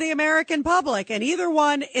lying to the American public. And either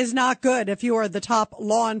one is not good if you are the top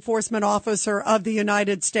law enforcement officer of the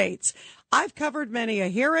United States. I've covered many a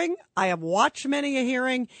hearing. I have watched many a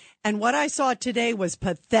hearing. And what I saw today was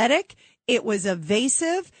pathetic. It was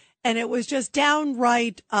evasive. And it was just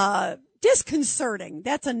downright disconcerting.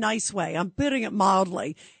 That's a nice way. I'm putting it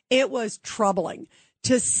mildly. It was troubling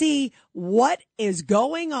to see what is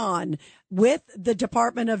going on with the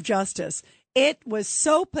Department of Justice. It was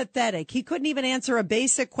so pathetic. He couldn't even answer a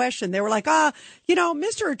basic question. They were like,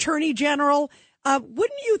 Mr. Attorney General,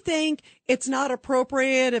 wouldn't you think it's not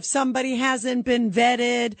appropriate if somebody hasn't been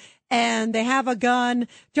vetted and they have a gun?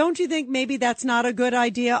 Don't you think maybe that's not a good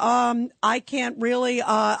idea? I can't really,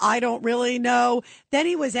 I don't really know. Then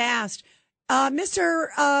he was asked, Mr.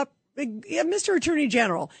 Attorney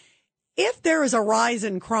General, if there is a rise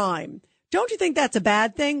in crime, don't you think that's a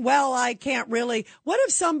bad thing? Well, I can't really. What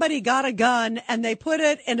if somebody got a gun and they put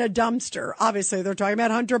it in a dumpster? Obviously, they're talking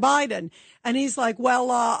about Hunter Biden. And he's like, it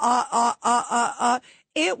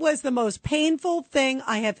was the most painful thing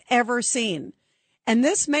I have ever seen. And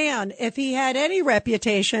this man, if he had any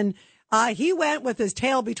reputation, he went with his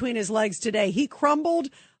tail between his legs today. He crumbled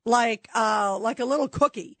like a little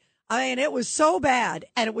cookie. I mean, it was so bad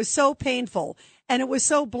and it was so painful. And it was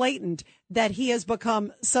so blatant that he has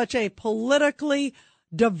become such a politically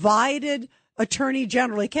divided attorney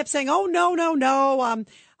general. He kept saying, oh, no.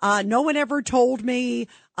 No one ever told me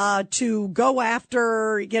to go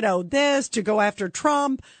after, this, to go after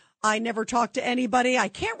Trump. I never talked to anybody. I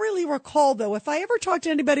can't really recall, though, if I ever talked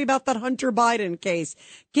to anybody about that Hunter Biden case.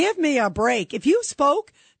 Give me a break. If you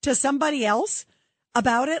spoke to somebody else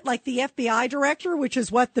about it, like the FBI director, which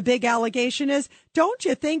is what the big allegation is, don't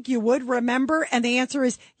you think you would remember? And the answer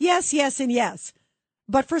is yes, yes, and yes.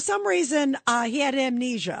 But for some reason, he had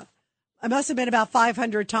amnesia. It must have been about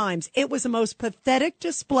 500 times. It was the most pathetic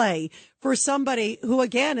display for somebody who,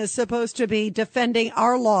 again, is supposed to be defending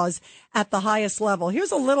our laws at the highest level.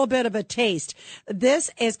 Here's a little bit of a taste.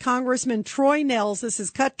 This is Congressman Troy Nehls. This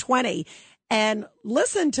is cut 20. And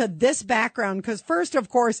listen to this background, because first, of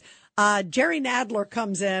course, Jerry Nadler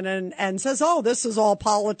comes in and says, oh, this is all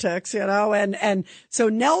politics, and so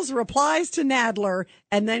Nehls replies to Nadler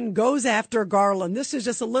and then goes after Garland. This is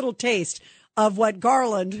just a little taste of what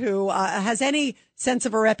Garland, who has any sense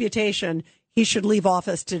of a reputation, he should leave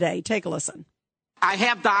office today. Take a listen. I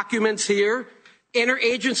have documents here.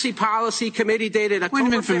 Interagency Policy Committee dated October 15th.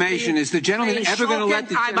 Point of information, is the gentleman ever going to let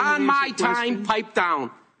the I'm gentleman on my answer questions? time, pipe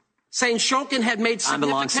down. Saying Shokin had made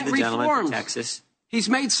significant reforms. From Texas. He's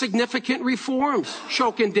made significant reforms.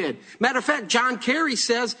 Shokin did. Matter of fact, John Kerry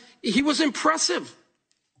says he was impressive.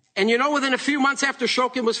 And within a few months after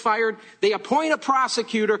Shokin was fired, they appoint a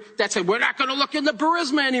prosecutor that said, we're not going to look into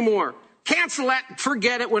Burisma anymore. Cancel that.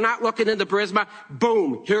 Forget it. We're not looking into Burisma.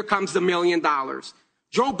 Boom. Here comes the $1 million.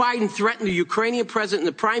 Joe Biden threatened the Ukrainian president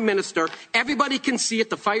and the prime minister. Everybody can see it,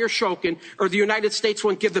 to fire Shokin, or the United States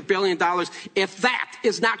won't give the $1 billion. If that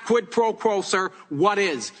is not quid pro quo, sir, what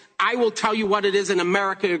is? I will tell you what it is, and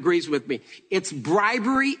America agrees with me. It's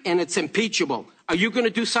bribery and it's impeachable. Are you going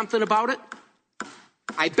to do something about it?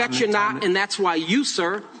 I bet you're not, and that's why you,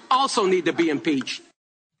 sir, also need to be impeached.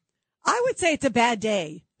 I would say it's a bad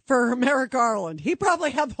day for Merrick Garland. He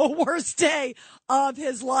probably had the worst day of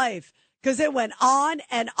his life because it went on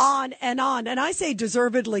and on and on, and I say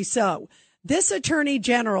deservedly so. This attorney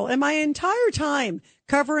general, in my entire time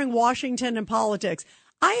covering Washington and politics,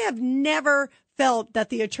 I have never felt that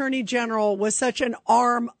the attorney general was such an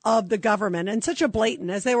arm of the government and such a blatant,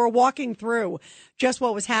 as they were walking through just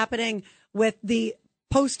what was happening with the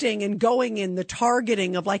posting and going in the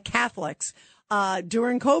targeting of like Catholics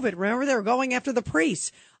during COVID. Remember, they were going after the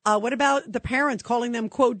priests. What about the parents, calling them,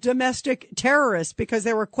 quote, domestic terrorists because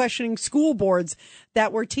they were questioning school boards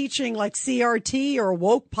that were teaching like CRT or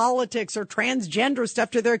woke politics or transgender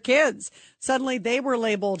stuff to their kids? Suddenly they were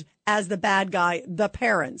labeled as the bad guy, the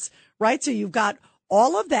parents, right? So you've got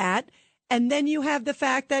all of that. And then you have the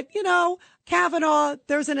fact that, Kavanaugh,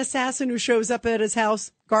 there's an assassin who shows up at his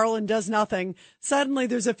house. Garland does nothing. Suddenly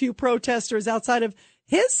there's a few protesters outside of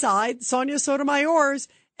his side, Sonia Sotomayor's,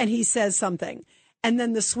 and he says something. And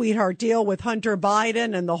then the sweetheart deal with Hunter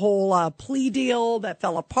Biden and the whole plea deal that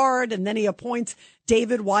fell apart. And then he appoints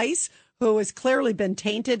David Weiss, who has clearly been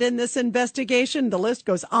tainted in this investigation. The list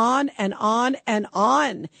goes on and on and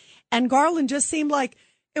on. And Garland just seemed like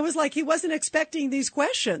it was like he wasn't expecting these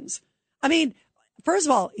questions. I mean, first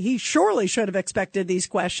of all, he surely should have expected these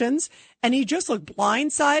questions, and he just looked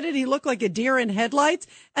blindsided. He looked like a deer in headlights,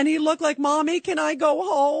 and he looked like, Mommy, can I go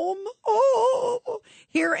home? Oh,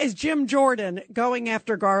 here is Jim Jordan going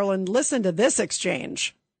after Garland. Listen to this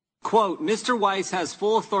exchange. Quote, Mr. Weiss has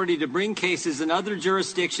full authority to bring cases in other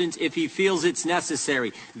jurisdictions if he feels it's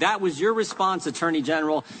necessary. That was your response, Attorney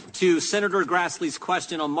General, to Senator Grassley's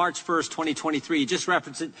question on March 1st, 2023. You just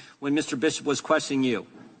referenced it when Mr. Bishop was questioning you.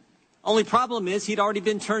 Only problem is he'd already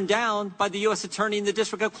been turned down by the U.S. Attorney in the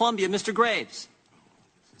District of Columbia, Mr. Graves.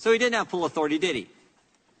 So he didn't have full authority, did he?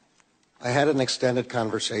 I had an extended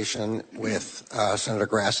conversation with Senator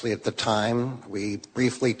Grassley at the time. We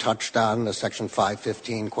briefly touched on the Section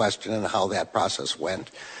 515 question and how that process went.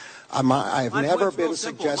 I've never been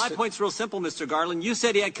suggested. My point's real simple, Mr. Garland. You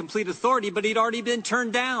said he had complete authority, but he'd already been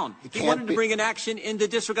turned down. He wanted to bring an action in the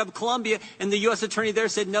District of Columbia, and the U.S. Attorney there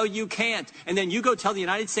said, no, you can't. And then you go tell the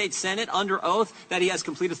United States Senate under oath that he has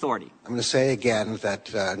complete authority. I'm going to say again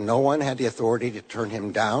that no one had the authority to turn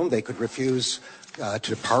him down. They could refuse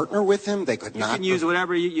to partner with him. They could not. You can use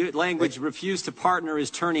whatever language. Refuse to partner is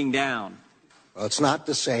turning down. Well, it's not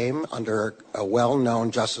the same under a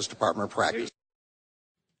well-known Justice Department practice.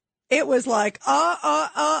 It was like,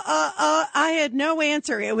 I had no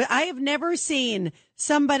answer. I have never seen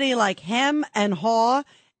somebody like hem and haw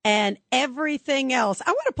and everything else.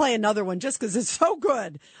 I want to play another one just because it's so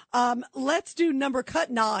good. Let's do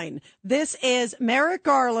cut 9. This is Merrick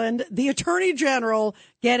Garland, the Attorney General,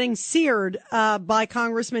 getting seared by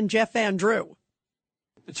Congressman Jeff Van Drew.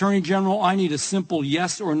 Attorney General, I need a simple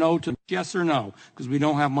yes or no to yes or no, because we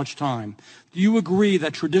don't have much time. Do you agree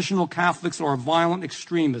that traditional Catholics are violent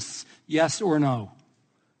extremists? Yes or no?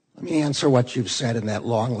 Let me answer what you've said in that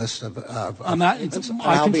long list of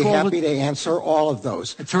I'll be happy to answer all of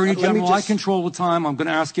those. Attorney General, I control the time. I'm going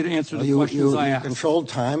to ask you to answer the questions I asked. You controlled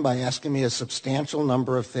time by asking me a substantial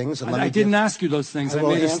number of things. And I didn't ask you those things. I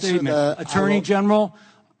made a statement. Attorney General,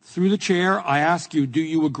 through the chair, I ask you, do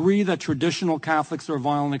you agree that traditional Catholics are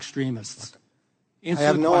violent extremists? Answer I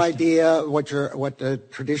have the no question. idea what the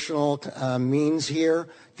traditional means here.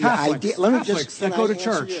 The Catholics, idea. Let me Catholics just. that can go I to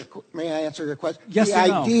answer church. May I answer your question? Yes the or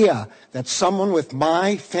no? idea that someone with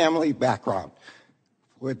my family background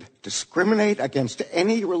would discriminate against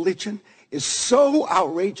any religion is so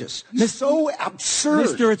outrageous, so absurd.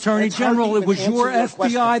 Mr. Attorney It's hard to General, it even was your answer FBI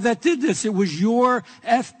question. that did this. It was your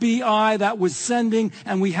FBI that was sending,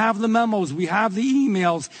 and we have the memos, we have the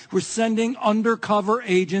emails, we're sending undercover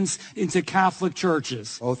agents into Catholic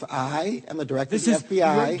churches. Both I and the director This of is the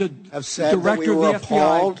FBI the have said that we director of were the FBI.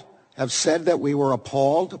 appalled. Have said that we were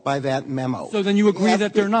appalled by that memo. So then you agree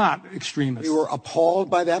that they're not extremists? We were appalled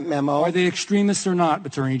by that memo. Are they extremists or not,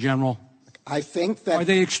 Attorney General? I think that. Are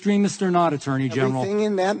they extremists or not, Attorney General? Everything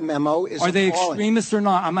in that memo is Are they appalling. extremists or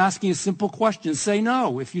not? I'm asking a simple question. Say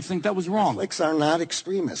no if you think that was wrong. Catholics are not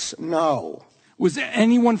extremists. No. Was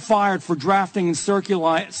anyone fired for drafting and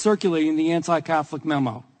circulating the anti-Catholic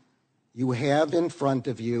memo? You have in front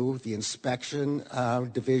of you the inspection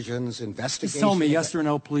division's investigation. Just tell me yes or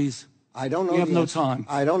no, please. I don't know. We have no time.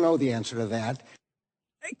 I don't know the answer to that.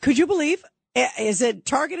 Could you believe? Is it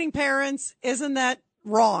targeting parents? Isn't that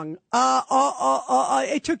wrong?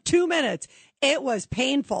 It took 2 minutes. It was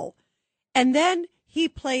painful. And then he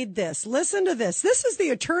played this. Listen to this. This is the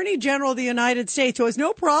Attorney General of the United States who has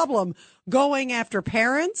no problem going after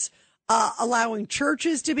parents, allowing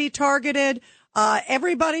churches to be targeted.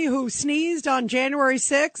 Everybody who sneezed on January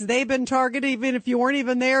 6th, they've been targeted. Even if you weren't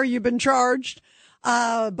even there, you've been charged.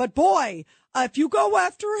 But boy, if you go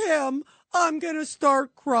after him, I'm going to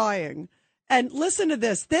start crying. And listen to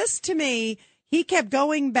this. This to me, he kept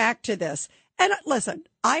going back to this. And listen,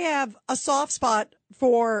 I have a soft spot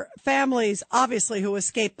for families, obviously, who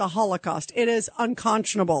escaped the Holocaust. It is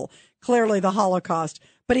unconscionable, clearly the Holocaust.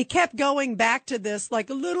 But he kept going back to this like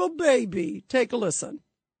a little baby. Take a listen.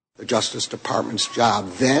 The Justice Department's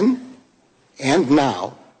job then and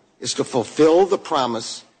now is to fulfill the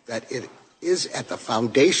promise that it is at the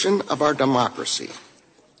foundation of our democracy,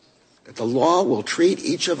 that the law will treat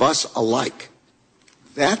each of us alike.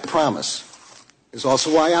 That promise is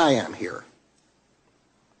also why I am here.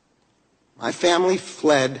 My family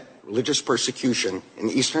fled religious persecution in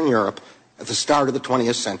Eastern Europe at the start of the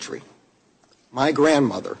 20th century. My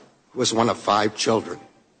grandmother, who was one of 5 children,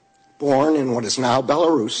 born in what is now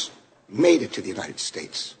Belarus, made it to the United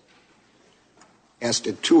States, as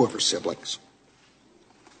did 2 of her siblings.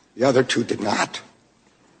 The other 2 did not.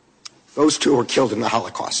 Those 2 were killed in the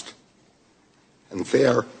Holocaust. And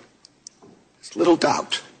there is little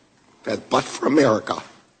doubt that but for America,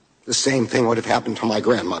 the same thing would have happened to my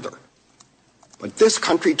grandmother. But this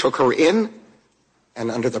country took her in, and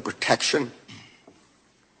under the protection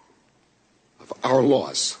of our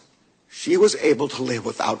laws, she was able to live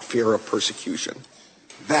without fear of persecution.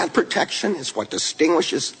 That protection is what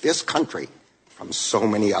distinguishes this country from so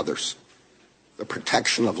many others. The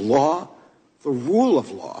protection of law, the rule of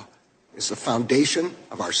law, is the foundation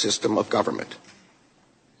of our system of government.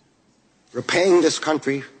 Repaying this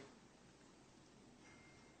country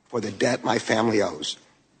for the debt my family owes,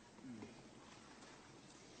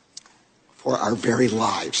 for our very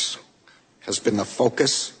lives, has been the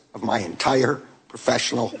focus of my entire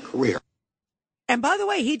professional career. And by the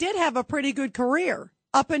way, he did have a pretty good career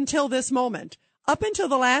up until this moment, up until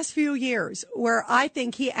the last few years, where I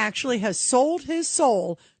think he actually has sold his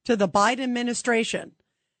soul to the Biden administration.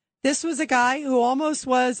 This was a guy who almost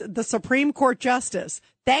was the Supreme Court justice.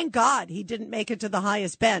 Thank God he didn't make it to the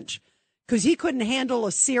highest bench, because he couldn't handle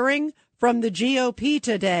a searing from the GOP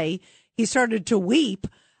today. He started to weep.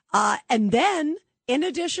 And then, in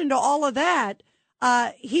addition to all of that,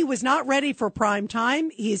 he was not ready for prime time.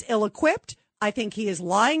 He's ill-equipped. I think he is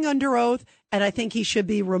lying under oath, and I think he should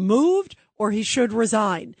be removed or he should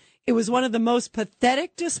resign. It was one of the most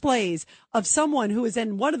pathetic displays of someone who is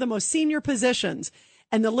in one of the most senior positions.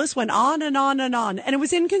 And the list went on and on and on. And it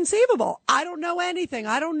was inconceivable. I don't know anything.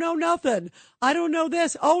 I don't know nothing. I don't know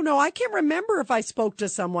this. Oh, no, I can't remember if I spoke to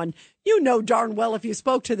someone. You know darn well if you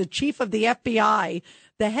spoke to the chief of the FBI,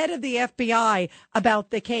 the head of the FBI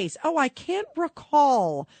about the case. Oh, I can't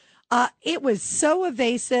recall. It was so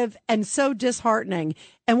evasive and so disheartening.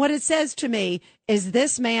 And what it says to me is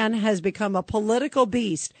this man has become a political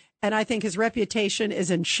beast. And I think his reputation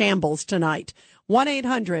is in shambles tonight.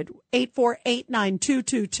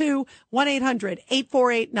 1-800-848-9222,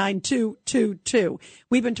 1-800-848-9222.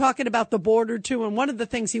 We've been talking about the border, too, and one of the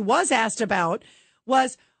things he was asked about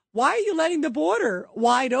was, why are you letting the border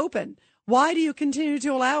wide open? Why do you continue to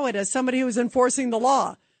allow it as somebody who is enforcing the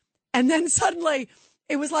law? And then suddenly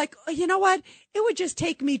it was like, you know what? It would just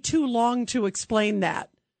take me too long to explain that.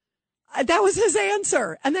 That was his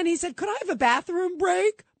answer. And then he said, could I have a bathroom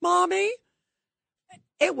break, Mommy?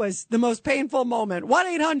 It was the most painful moment.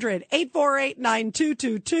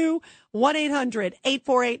 1-800-848-9222.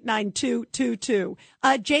 1-800-848-9222.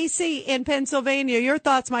 JC in Pennsylvania, your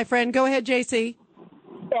thoughts, my friend. Go ahead, JC.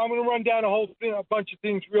 I'm going to run down a bunch of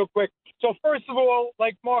things real quick. So first of all,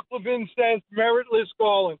 like Mark Levin says, meritless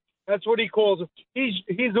Garland. That's what he calls him.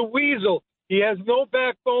 He's a weasel. He has no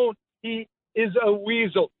backbone. He is a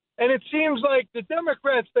weasel. And it seems like the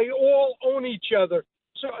Democrats, they all own each other.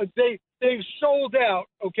 So they've sold out,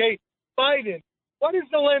 okay? Biden, what does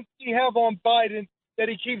Zelensky have on Biden that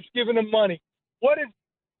he keeps giving him money? What do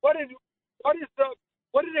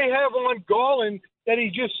they have on Garland that he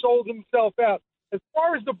just sold himself out? As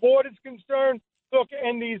far as the board is concerned, look,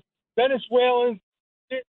 and these Venezuelans,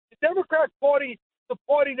 the Democrat Party, the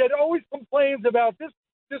party that always complains about this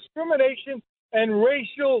discrimination and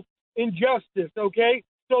racial injustice, okay?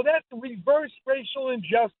 So that's reverse racial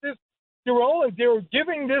injustice. They're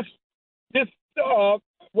giving this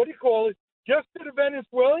what do you call it, just to the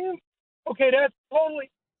Venezuelans? Okay, that's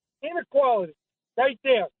totally inequality right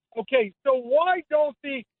there. Okay, so why don't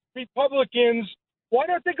the Republicans, why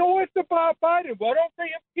don't they go after Biden? Why don't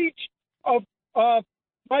they impeach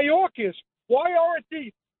Mayorkas? Why aren't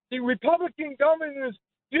the Republican governors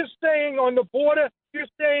just saying on the border,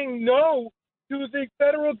 just saying no to the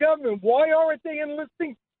federal government? Why aren't they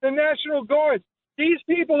enlisting the National Guard? These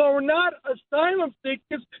people are not asylum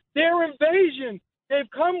seekers. They're invasion. They're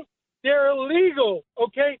illegal,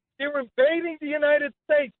 okay? They're invading the United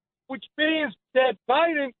States, which means that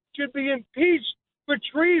Biden should be impeached for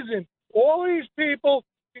treason. All these people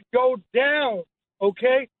should go down,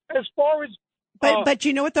 okay? As far as But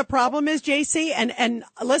you know what the problem is, JC? And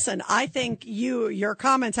listen, I think your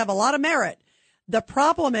comments have a lot of merit. The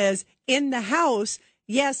problem is in the House,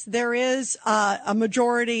 yes, there is a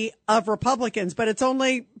majority of Republicans, but it's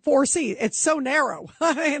only 4 seats. It's so narrow.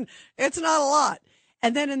 I mean, it's not a lot.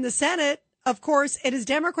 And then in the Senate, of course, it is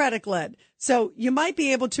Democratic led. So you might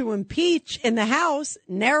be able to impeach in the House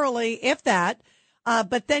narrowly, if that.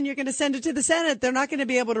 But then you're going to send it to the Senate. They're not going to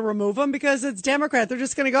be able to remove them because it's Democrat. They're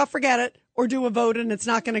just going to go, forget it, or do a vote, and it's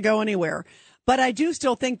not going to go anywhere. But I do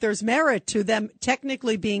still think there's merit to them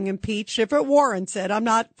technically being impeached if it warrants it. I'm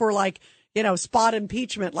not for spot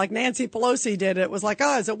impeachment like Nancy Pelosi did. It was like,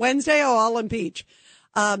 is it Wednesday? Oh, I'll impeach.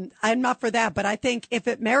 I'm not for that, but I think if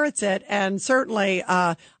it merits it, and certainly,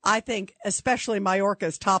 I think especially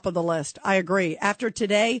Mayorkas top of the list. I agree. After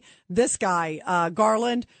today, this guy,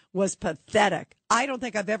 Garland, was pathetic. I don't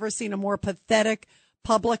think I've ever seen a more pathetic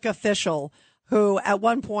public official who at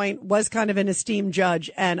one point was kind of an esteemed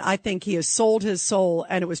judge. And I think he has sold his soul,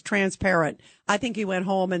 and it was transparent. I think he went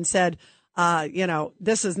home and said,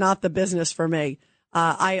 this is not the business for me.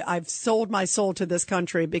 I've sold my soul to this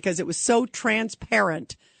country because it was so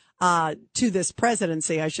transparent, to this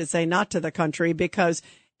presidency, I should say, not to the country, because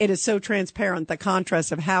it is so transparent, the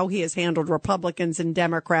contrast of how he has handled Republicans and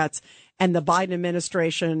Democrats and the Biden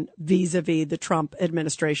administration vis-a-vis the Trump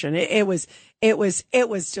administration. It was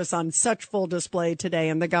just on such full display today.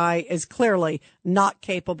 And the guy is clearly not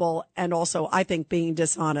capable, and also, I think, being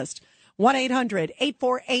dishonest.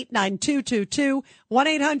 1-800-848-9222.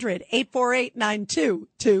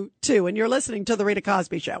 1-800-848-9222. And you're listening to The Rita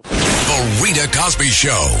Cosby Show. The Rita Cosby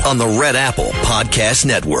Show on the Red Apple Podcast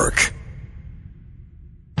Network.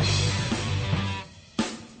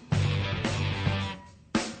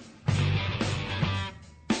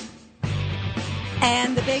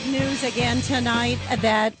 And the big news again tonight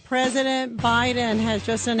that President Biden has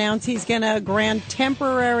just announced he's going to grant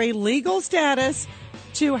temporary legal status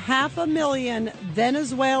to 500,000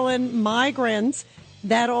 Venezuelan migrants.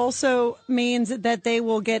 That also means that they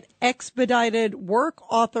will get expedited work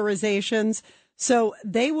authorizations, so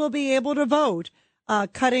they will be able to vote,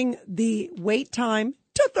 cutting the wait time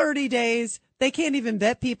to 30 days. They can't even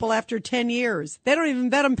vet people after 10 years. They don't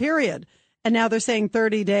even vet them, period. And now they're saying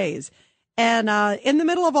 30 days. And in the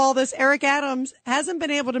middle of all this, Eric Adams hasn't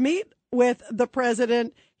been able to meet with the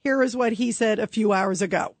president. Here is what he said a few hours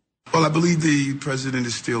ago. Well, I believe the president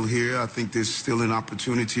is still here. I think there's still an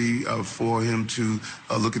opportunity for him to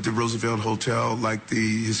look at the Roosevelt Hotel like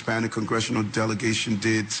the Hispanic congressional delegation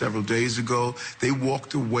did several days ago. They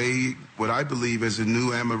walked away, what I believe is a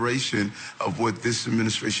new admiration of what this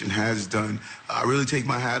administration has done. I really take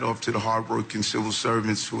my hat off to the hardworking civil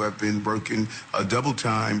servants who have been working double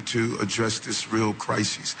time to address this real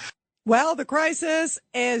crisis. Well, the crisis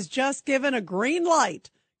is just given a green light.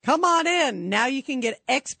 Come on in. Now you can get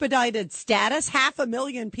expedited status.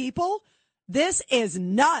 500,000 people. This is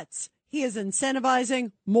nuts. He is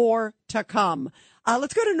incentivizing more to come.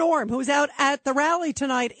 Let's go to Norm, who's out at the rally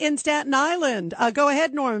tonight in Staten Island. Go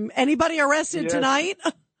ahead, Norm. Anybody arrested tonight?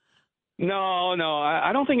 No,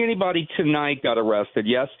 I don't think anybody tonight got arrested.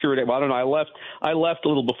 Yesterday, well, I don't know. I left a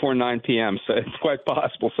little before 9 p.m., so it's quite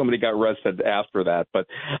possible somebody got arrested after that. But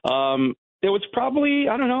there was probably,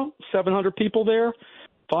 700 people there,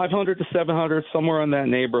 500 to 700, somewhere in that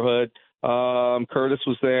neighborhood. Curtis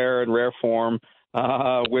was there in rare form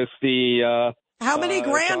with the. How many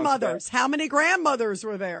grandmothers? How many grandmothers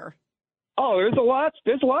were there? Oh,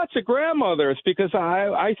 there's lots of grandmothers because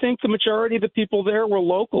I think the majority of the people there were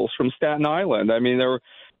locals from Staten Island. I mean, there were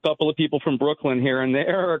a couple of people from Brooklyn here and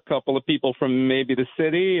there, a couple of people from maybe the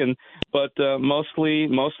city, but mostly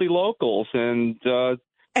locals. And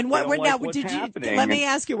what like now? What's happening. Let me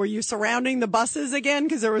ask you: were you surrounding the buses again?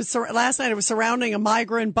 Because there was last night. It was surrounding a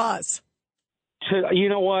migrant bus. You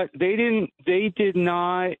know what? They did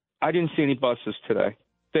not. I didn't see any buses today.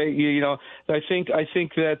 I think they're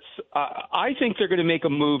going to make a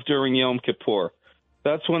move during Yom Kippur.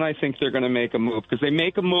 That's when I think they're going to make a move because they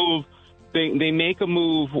make a move. They make a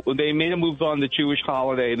move. They made a move on the Jewish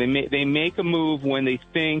holiday. They make a move when they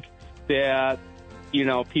think that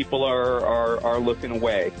people are looking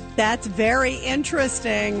away. That's very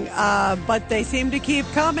interesting. But they seem to keep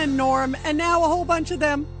coming, Norm, and now a whole bunch of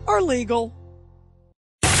them are legal.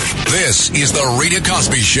 This is the Rita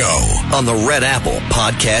Cosby Show on the Red Apple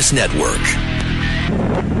Podcast Network.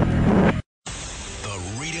 The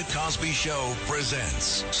Rita Cosby Show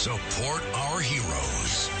presents Support Our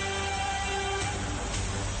Heroes.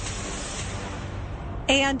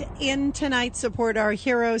 And in tonight's Support Our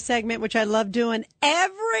Heroes segment, which I love doing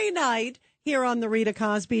every night here on the Rita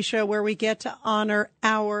Cosby Show, where we get to honor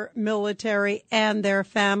our military and their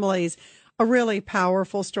families. A really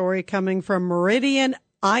powerful story coming from Meridian,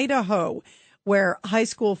 Idaho, where high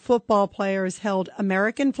school football players held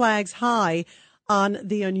American flags high on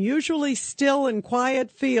the unusually still and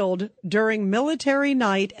quiet field during military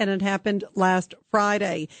night, and it happened last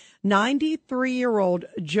Friday. 93-year-old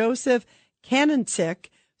Joseph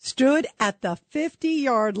Kanensick stood at the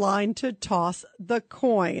 50-yard line to toss the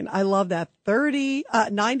coin. I love that.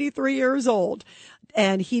 93 years old.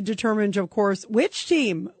 And he determined, of course, which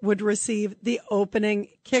team would receive the opening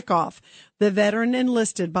kickoff. The veteran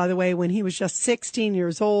enlisted, by the way, when he was just 16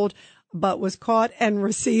 years old, but was caught and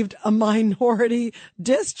received a minority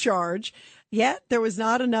discharge. Yet there was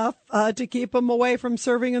not enough to keep him away from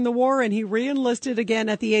serving in the war, and he reenlisted again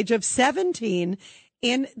at the age of 17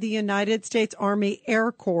 in the United States Army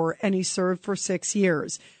Air Corps, and he served for 6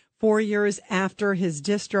 years. 4 years after his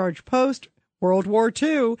discharge post, World War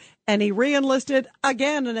II, and he reenlisted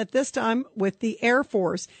again, and at this time with the Air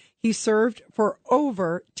Force. He served for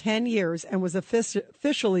over 10 years and was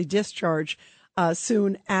officially discharged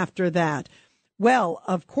soon after that. Well,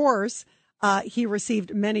 of course, he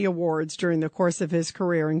received many awards during the course of his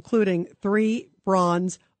career, including 3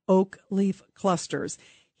 bronze oak leaf clusters.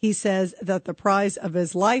 He says that the prize of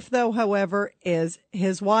his life, though, however, is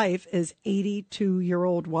his wife, his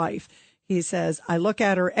 82-year-old wife. He says, I look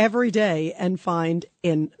at her every day and find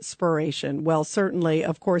inspiration. Well, certainly,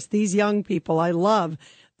 of course, these young people, I love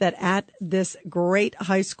that at this great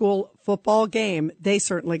high school football game, they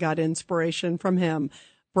certainly got inspiration from him.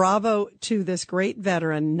 Bravo to this great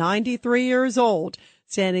veteran, 93 years old,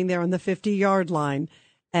 standing there on the 50-yard line,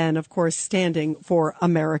 and, of course, standing for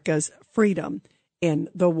America's freedom in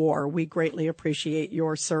the war. We greatly appreciate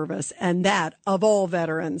your service and that of all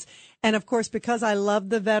veterans. And of course, because I love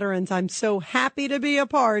the veterans, I'm so happy to be a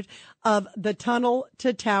part of the Tunnel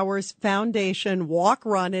to Towers Foundation Walk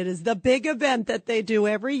Run. It is the big event that they do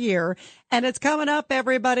every year. And it's coming up,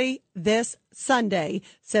 everybody, this Sunday,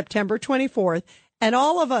 September 24th. And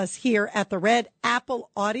all of us here at the Red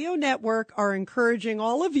Apple Audio Network are encouraging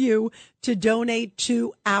all of you to donate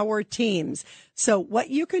to our teams. So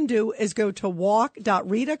what you can do is go to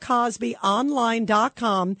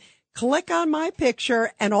walk.ritacosbyonline.com, click on my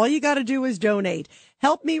picture, and all you got to do is donate.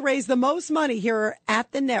 Help me raise the most money here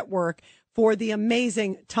at the network for the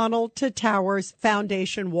amazing Tunnel to Towers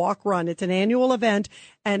Foundation Walk Run. It's an annual event,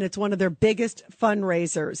 and it's one of their biggest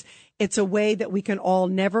fundraisers. It's a way that we can all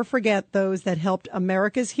never forget those that helped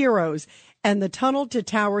America's heroes. And the Tunnel to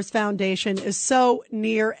Towers Foundation is so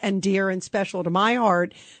near and dear and special to my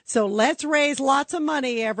heart. So let's raise lots of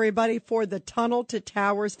money, everybody, for the Tunnel to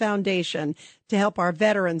Towers Foundation to help our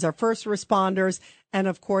veterans, our first responders, and,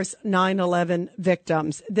 of course, 9/11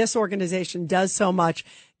 victims. This organization does so much,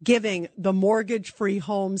 giving the mortgage-free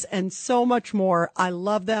homes and so much more. I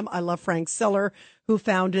love them. I love Frank Siller, who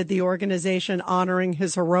founded the organization honoring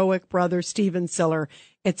his heroic brother, Stephen Siller.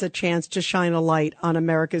 It's a chance to shine a light on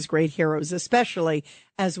America's great heroes, especially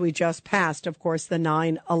as we just passed, of course, the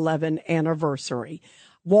 9/11 anniversary.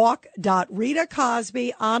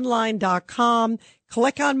 walk.ritacosbyonline.com.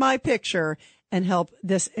 Click on my picture and help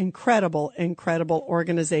this incredible, incredible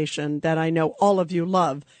organization that I know all of you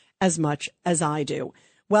love as much as I do.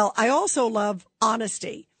 Well, I also love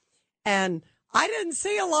honesty. And I didn't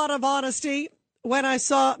see a lot of honesty when I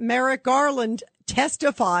saw Merrick Garland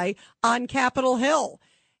testify on Capitol Hill.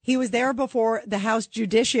 He was there before the House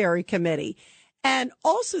Judiciary Committee. And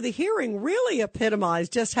also the hearing really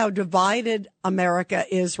epitomized just how divided America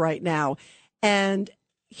is right now. And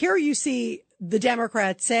here you see the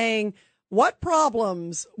Democrats saying, what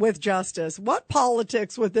problems with justice? What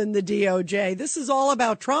politics within the DOJ? This is all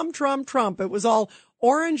about Trump, Trump, Trump. It was all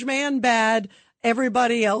orange man bad.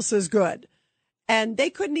 Everybody else is good. And they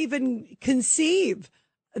couldn't even conceive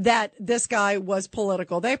that this guy was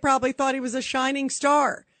political. They probably thought he was a shining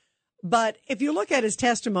star. But if you look at his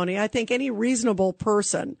testimony, I think any reasonable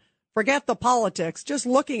person, forget the politics, just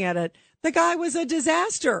looking at it, the guy was a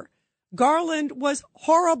disaster. Garland was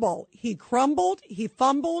horrible. He crumbled, he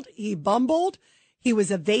fumbled, he bumbled. He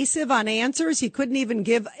was evasive on answers. He couldn't even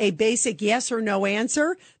give a basic yes or no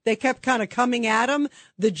answer. They kept kind of coming at him,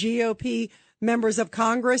 the GOP members of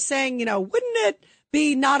Congress, saying, wouldn't it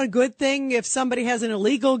be not a good thing if somebody has an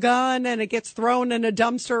illegal gun and it gets thrown in a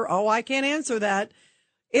dumpster? Oh, I can't answer that.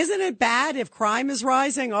 Isn't it bad if crime is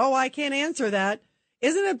rising? Oh, I can't answer that.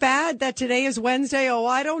 Isn't it bad that today is Wednesday? Oh,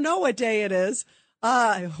 I don't know what day it is.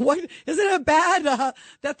 Isn't it bad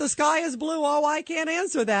that the sky is blue? Oh, I can't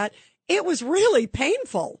answer that. It was really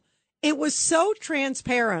painful. It was so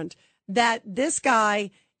transparent that this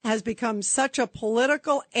guy has become such a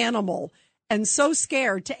political animal and so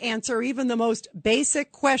scared to answer even the most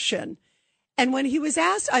basic question. And when he was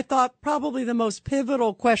asked, I thought probably the most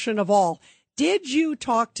pivotal question of all, did you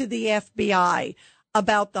talk to the FBI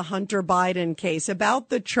about the Hunter Biden case, about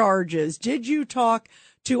the charges? Did you talk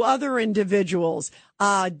to other individuals?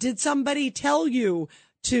 Did somebody tell you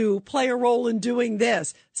to play a role in doing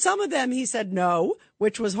this? Some of them, he said no,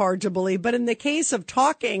 which was hard to believe. But in the case of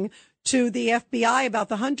talking to the FBI about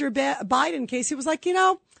the Hunter Biden case, he was like,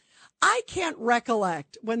 I can't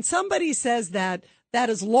recollect. When somebody says that, that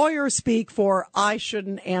is lawyer speak for I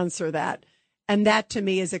shouldn't answer that. And that to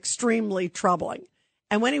me is extremely troubling.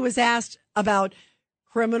 And when he was asked about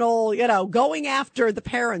criminal, going after the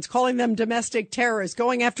parents, calling them domestic terrorists,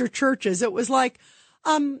 going after churches, it was like,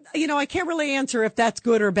 I can't really answer if that's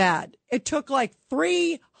good or bad. It took like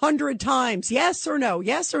 300 times. Yes or no,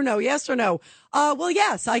 yes or no, yes or no. Well,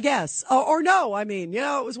 yes, I guess. Or no. I mean,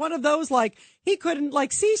 it was one of those like he couldn't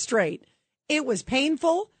see straight. It was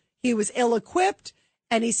painful. He was ill-equipped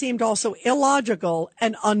and he seemed also illogical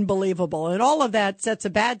and unbelievable. And all of that sets a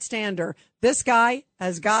bad standard. This guy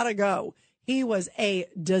has got to go. He was a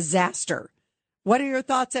disaster. What are your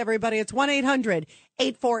thoughts, everybody? It's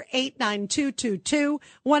 1-800-848-9222,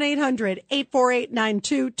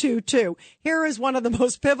 1-800-848-9222. Here is one of the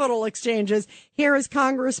most pivotal exchanges. Here is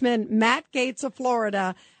Congressman Matt Gaetz of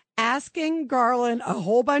Florida asking Garland a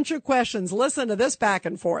whole bunch of questions. Listen to this back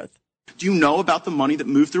and forth. Do you know about the money that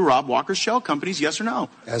moved through Rob Walker's shell companies, yes or no?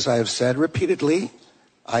 As I have said repeatedly,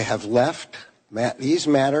 I have left these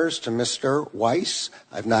matters to Mr. Weiss.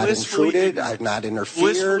 I've not intruded. I've not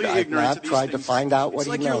interfered. I've not tried to find out what he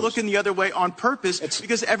knows. It's like you're looking the other way on purpose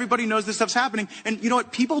because everybody knows this stuff's happening. And you know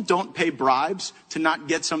what? People don't pay bribes to not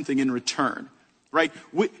get something in return. Right?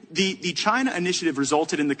 The China initiative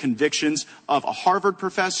resulted in the convictions of a Harvard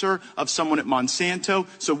professor, of someone at Monsanto.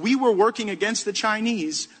 So we were working against the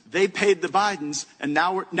Chinese. They paid the Bidens. And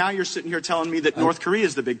now you're sitting here telling me that North Korea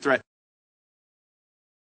is the big threat.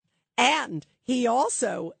 And he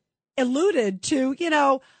also alluded to,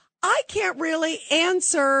 I can't really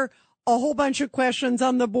answer a whole bunch of questions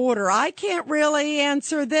on the border. I can't really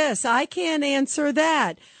answer this. I can't answer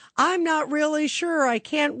that. I'm not really sure. I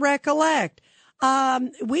can't recollect.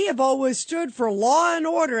 We have always stood for law and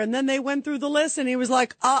order. And then they went through the list and he was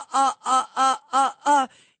like,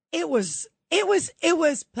 It was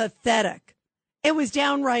pathetic. It was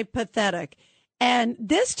downright pathetic. And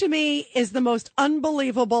this to me is the most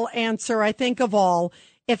unbelievable answer, I think, of all.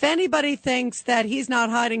 If anybody thinks that he's not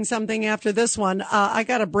hiding something after this one, I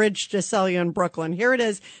got a bridge to sell you in Brooklyn. Here it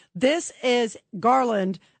is. This is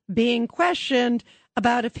Garland being questioned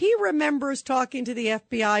about if he remembers talking to the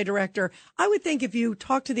FBI director. I would think if you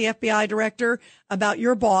talk to the FBI director about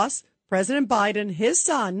your boss, President Biden, his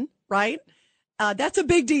son, right? That's a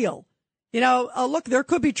big deal. Look, there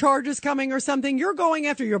could be charges coming or something. You're going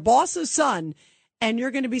after your boss's son and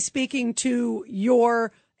you're going to be speaking to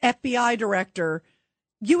your FBI director.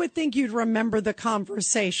 You would think you'd remember the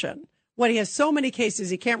conversation. When he has so many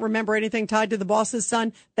cases, he can't remember anything tied to the boss's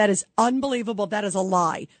son. That is unbelievable. That is a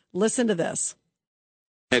lie. Listen to this.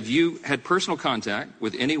 Have you had personal contact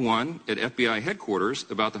with anyone at FBI headquarters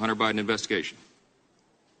about the Hunter Biden investigation?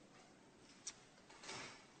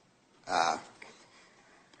 I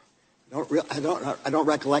don't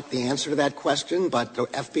recollect the answer to that question, but the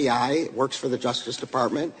FBI works for the Justice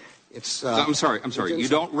Department. I'm sorry. You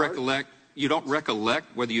don't recollect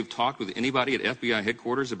whether you've talked with anybody at FBI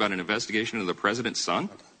headquarters about an investigation of the president's son?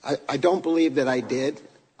 I don't believe that I did.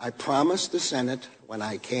 I promised the Senate when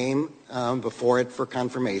I came before it for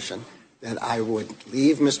confirmation that I would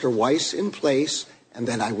leave Mr. Weiss in place and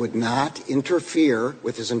that I would not interfere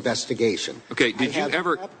with his investigation. Okay,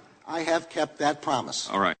 I have kept that promise.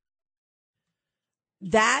 All right.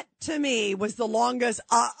 That to me was the longest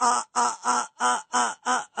I'm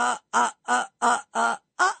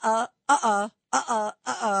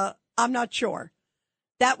not sure.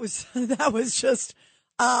 That was just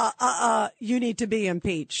you need to be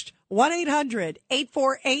impeached.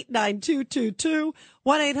 1-800-848-9222.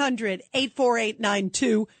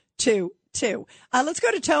 1-800-848-9222. Let's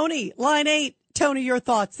go to Tony, line 8. Tony, your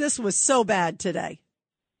thoughts. This was so bad today.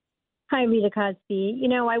 Hi, Rita Cosby. You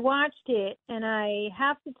know, I watched it, and I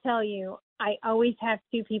have to tell you, I always have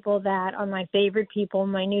two people that are my favorite people,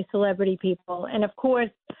 my new celebrity people. And, of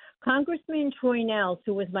course, Congressman Troy Nels,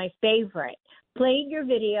 who was my favorite, played your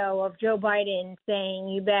video of Joe Biden saying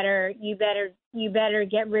you better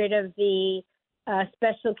get rid of the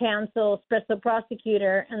special counsel, special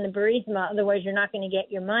prosecutor, and the Burisma, otherwise you're not going to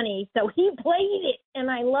get your money. So he played it,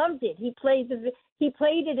 and I loved it. He played it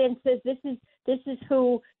and says this is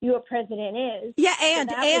who your president is. Yeah,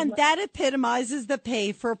 and that epitomizes the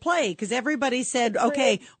pay for play, because everybody said,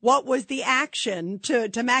 okay, what was the action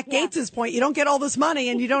to Matt Gaetz's point? You don't get all this money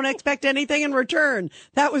and you don't expect anything in return.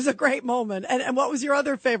 That was a great moment. And what was your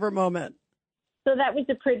other favorite moment? So that was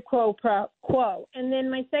the quid pro quo. And then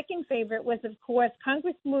my second favorite was, of course,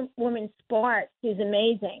 Congresswoman Sparks, who's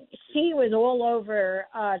amazing. She was all over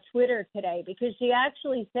Twitter today because she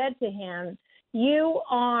actually said to him, you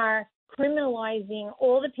are criminalizing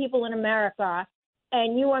all the people in America,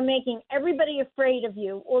 and you are making everybody afraid of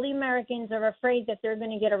you. All the Americans are afraid that they're going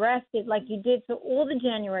to get arrested like you did to all the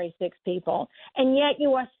January 6 people. And yet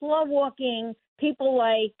you are slow-walking people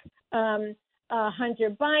like Hunter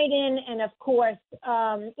Biden and, of course,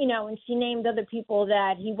 and she named other people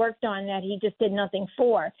that he worked on that he just did nothing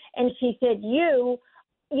for. And she said, you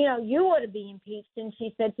ought to be impeached. And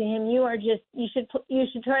she said to him, you should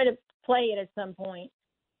try to play it at some point.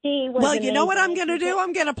 Well, you know what I'm going to do?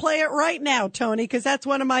 I'm going to play it right now, Tony, because that's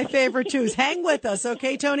one of my favorite tunes. Hang with us,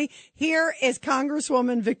 okay, Tony? Here is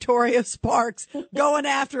Congresswoman Victoria Sparks going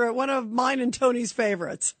after it, one of mine and Tony's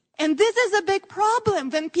favorites. And this is a big problem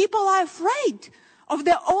when people are afraid of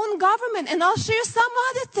their own government. And I'll share some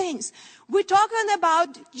other things. We're talking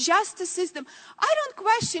about justice system. I don't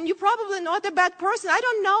question, you're probably not a bad person. I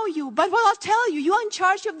don't know you, but what I'll tell you, you're in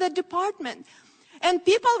charge of the department. And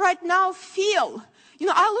people right now feel,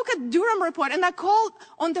 I look at Durham report and I call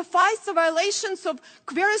on the FISA violations of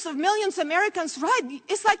queries of millions of Americans, right?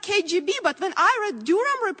 It's like KGB, but when I read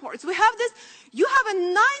Durham reports, we have this, you have a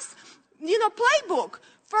nice, playbook.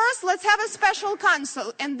 First, let's have a special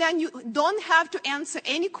counsel, and then you don't have to answer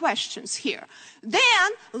any questions here.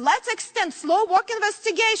 Then, let's extend slow walk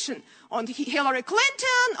investigation on Hillary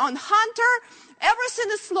Clinton, on Hunter. Everything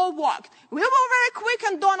is slow walk. We were very quick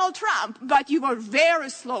on Donald Trump, but you were very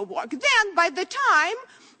slow walk. Then, by the time,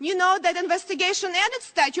 that investigation and its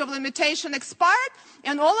statute of limitation expired,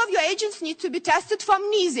 and all of your agents need to be tested for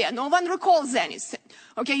amnesia. No one recalls anything.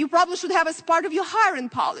 Okay, you probably should have as part of your hiring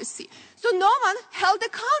policy. So no one held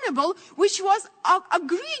accountable, which was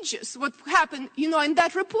egregious what happened, in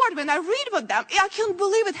that report. When I read about them, I can't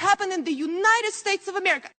believe it happened in the United States of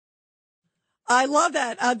America. I love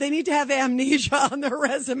that. They need to have amnesia on their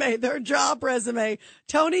resume, their job resume.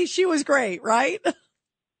 Tony, she was great, right?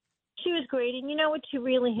 She was great. And you know what she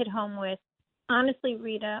really hit home with? Honestly,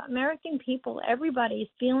 Rita, American people, everybody is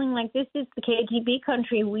feeling like this is the KGB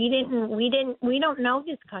country. We don't know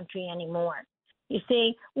this country anymore. You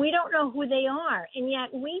see, we don't know who they are. And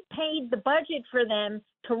yet we paid the budget for them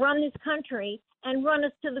to run this country and run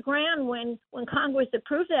us to the ground when Congress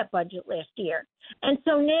approved that budget last year. And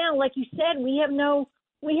so now, like you said, we have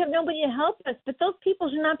nobody to help us, but those people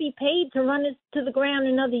should not be paid to run us to the ground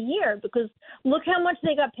another year, because look how much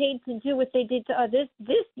they got paid to do what they did to us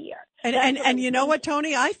this year. And you know what,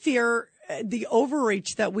 Tony? I fear the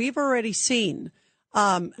overreach that we've already seen.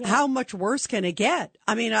 How much worse can it get?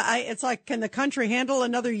 I mean, it's like, can the country handle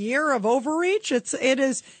another year of overreach? It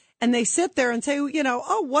is. And they sit there and say,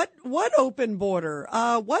 what open border?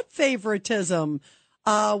 What favoritism?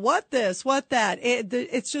 What this, what that?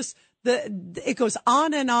 It's just it goes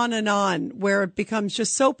on and on and on, where it becomes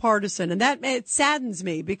just so partisan, and it saddens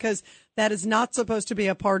me because that is not supposed to be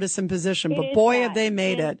a partisan position. But boy, have they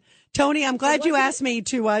made it. Tony, I'm glad you asked me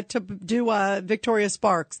to do Victoria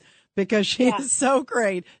Sparks because she is so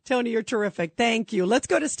great. Tony, you're terrific. Thank you. Let's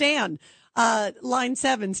go to Stan. Line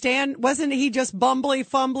 7. Stan, wasn't he just bumbly,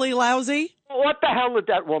 fumbly, lousy? What the hell did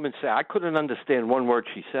that woman say? I couldn't understand one word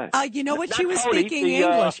she said. You know what? Not She was Tony, speaking the,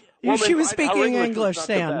 English. woman, She was speaking her English, was not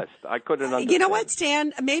Stan. the best. I couldn't understand. You know what,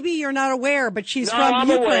 Stan? Maybe you're not aware, but she's No, from I'm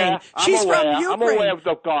Ukraine. aware. She's from Ukraine. I'm aware of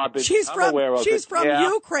the garbage. She's from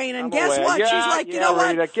Ukraine, and guess what? Yeah, she's like, you know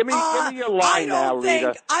Rita, what? Give me your line now,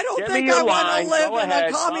 Rita. I don't Give think me your I want line. to live Go in ahead.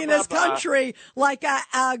 a communist country like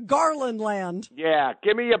a Garland land. Yeah,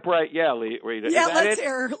 give me your break. Yeah, Rita. Yeah,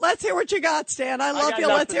 Is let's hear what you got, Stan. I love you.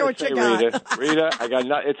 Let's hear what you got. Rita, I got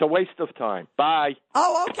nothing. It's a waste of time. Bye.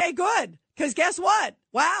 Oh, okay, good. Because guess what?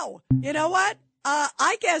 Wow. You know what?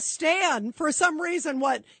 I guess Stan, for some reason,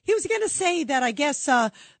 what he was going to say that I guess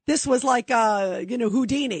this was like,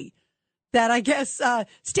 Houdini. That I guess,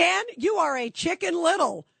 Stan, you are a Chicken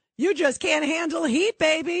Little. You just can't handle heat,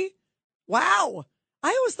 baby. Wow.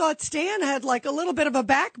 I always thought Stan had like a little bit of a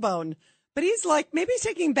backbone, but he's like, maybe he's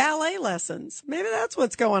taking ballet lessons. Maybe that's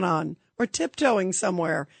what's going on, or tiptoeing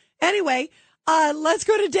somewhere. Anyway, let's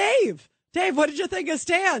go to Dave. Dave, what did you think of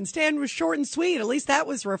Stan? Stan was short and sweet. At least that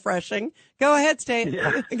was refreshing. Go ahead, Stan.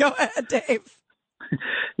 Yeah. Go ahead, Dave.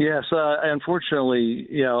 Yes, unfortunately,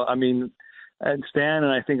 and Stan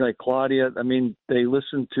and I think like Claudia, they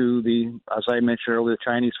listen to as I mentioned earlier, the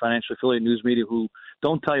Chinese financial affiliate news media who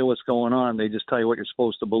don't tell you what's going on. They just tell you what you're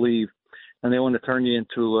supposed to believe. And they want to turn you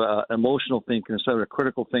into an emotional thinker instead of a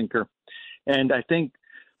critical thinker. And I think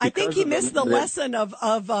he missed the lesson of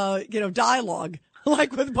dialogue,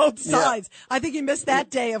 like with both sides. Yeah. I think he missed that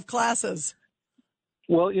day of classes.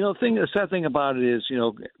 Well, the sad thing about it is,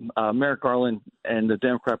 Merrick Garland and the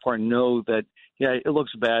Democrat Party know that, it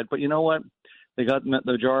looks bad. But you know what? They got the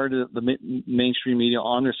majority of the mainstream media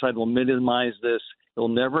on their side will minimize this. It'll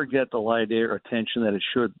never get the light or attention that it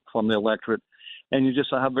should from the electorate. And you just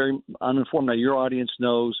have very uninformed. Now, your audience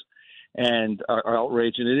knows and are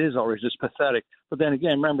outraged, and it is outraged. It's pathetic. But then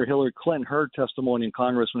again, remember Hillary Clinton, her testimony in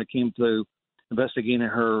Congress when it came to investigating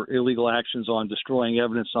her illegal actions on destroying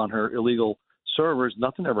evidence on her illegal servers,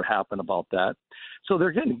 nothing ever happened about that. So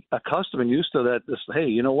they're getting accustomed and used to that. Hey,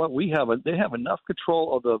 you know what? They have enough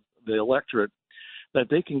control of the electorate that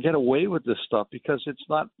they can get away with this stuff because it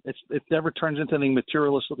never turns into anything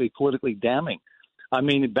materialistically politically damning.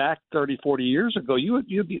 Back 30, 40 years ago, you'd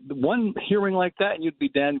be one hearing like that, and you'd be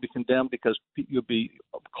condemned because you'd be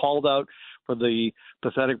called out for the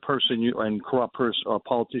pathetic person and corrupt person or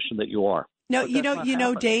politician that you are.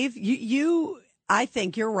 No, Dave, I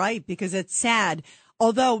think you're right because it's sad.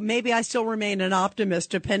 Although maybe I still remain an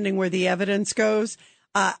optimist depending where the evidence goes.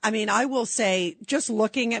 I will say just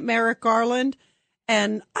looking at Merrick Garland,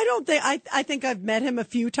 and I think I've met him a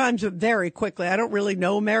few times, but very quickly. I don't really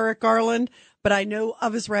know Merrick Garland, but I know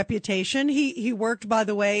of his reputation. He worked, by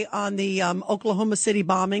the way, on the Oklahoma City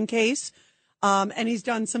bombing case. And he's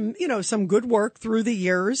done some good work through the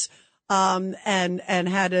years, and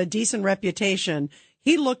had a decent reputation.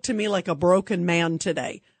 He looked to me like a broken man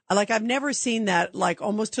today. I've never seen that,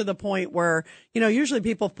 almost to the point where, usually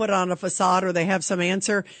people put on a facade or they have some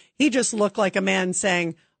answer. He just looked like a man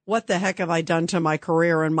saying, what the heck have I done to my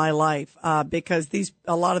career and my life? Because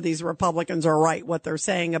a lot of these Republicans are right, what they're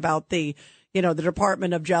saying about the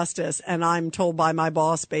Department of Justice. And I'm told by my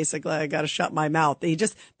boss, basically, I got to shut my mouth.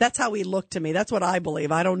 That's how he looked to me. That's what I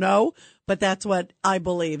believe. I don't know, but that's what I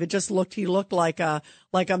believe. He looked like a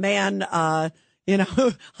man, on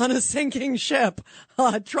a sinking ship,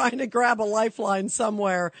 trying to grab a lifeline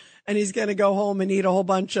somewhere, and he's going to go home and eat a whole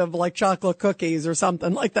bunch of chocolate cookies or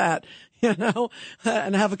something like that,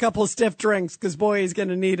 and have a couple of stiff drinks because boy, he's going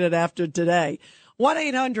to need it after today.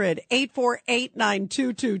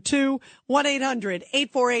 1-800-848-9222,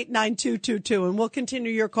 1-800-848-9222, and we'll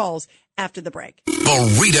continue your calls after the break.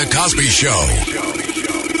 The Rita Cosby Show.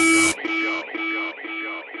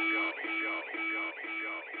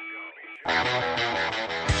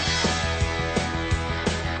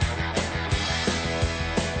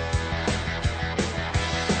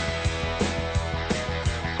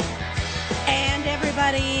 And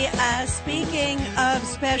everybody, speaking of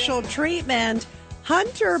special treatment,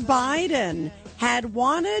 Hunter Biden had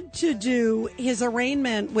wanted to do his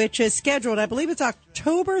arraignment, which is scheduled, I believe it's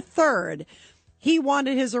October 3rd. He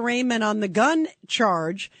wanted his arraignment on the gun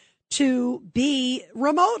charge to be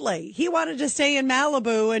remotely. He wanted to stay in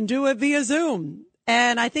Malibu and do it via Zoom.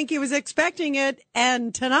 And I think he was expecting it.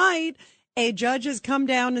 And tonight, a judge has come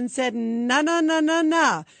down and said,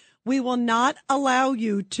 no. we will not allow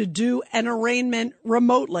you to do an arraignment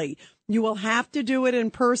remotely. You will have to do it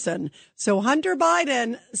in person. So Hunter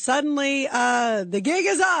Biden, suddenly the gig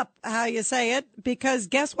is up, how you say it, because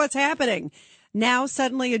guess what's happening? Now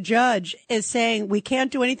suddenly a judge is saying we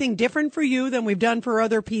can't do anything different for you than we've done for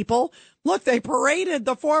other people. Look, they paraded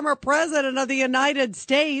the former president of the United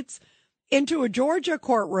States into a Georgia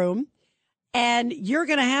courtroom, and you're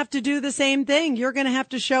going to have to do the same thing. You're going to have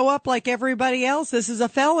to show up like everybody else. This is a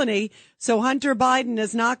felony. So Hunter Biden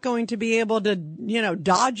is not going to be able to,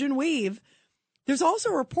 dodge and weave. There's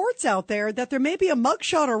also reports out there that there may be a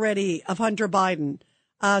mugshot already of Hunter Biden.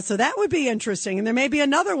 So that would be interesting. And there may be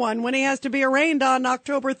another one when he has to be arraigned on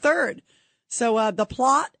October 3rd. So the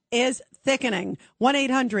plot is thickening.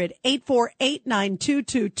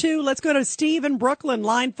 1-800-848-9222. Let's go to Steve in Brooklyn,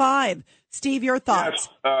 line 5. Steve, your thoughts?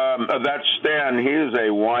 Yes, that Stan, he is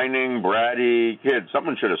a whining, bratty kid.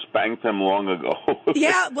 Someone should have spanked him long ago.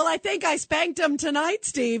 Yeah, well, I think I spanked him tonight,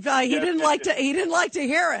 Steve. He didn't like to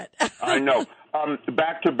hear it. I know.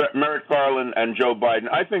 Back to Merrick Garland and Joe Biden.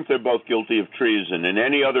 I think they're both guilty of treason. In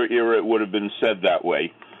any other era, it would have been said that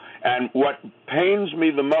way. And what pains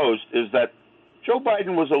me the most is that Joe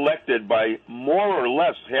Biden was elected by more or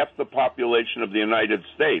less half the population of the United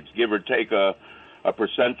States, give or take a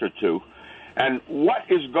percent or two. And what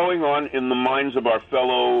is going on in the minds of our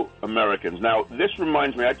fellow Americans? Now, this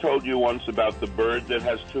reminds me, I told you once about the bird that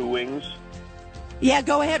has two wings. Yeah,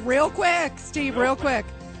 go ahead real quick, Steve, real quick.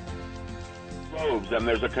 Lobes, and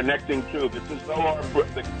there's a connecting tube. It's as though our...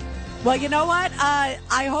 Well, you know what?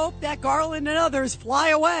 I hope that Garland and others fly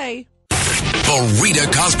away. The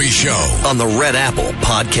Rita Cosby Show on the Red Apple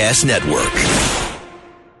Podcast Network.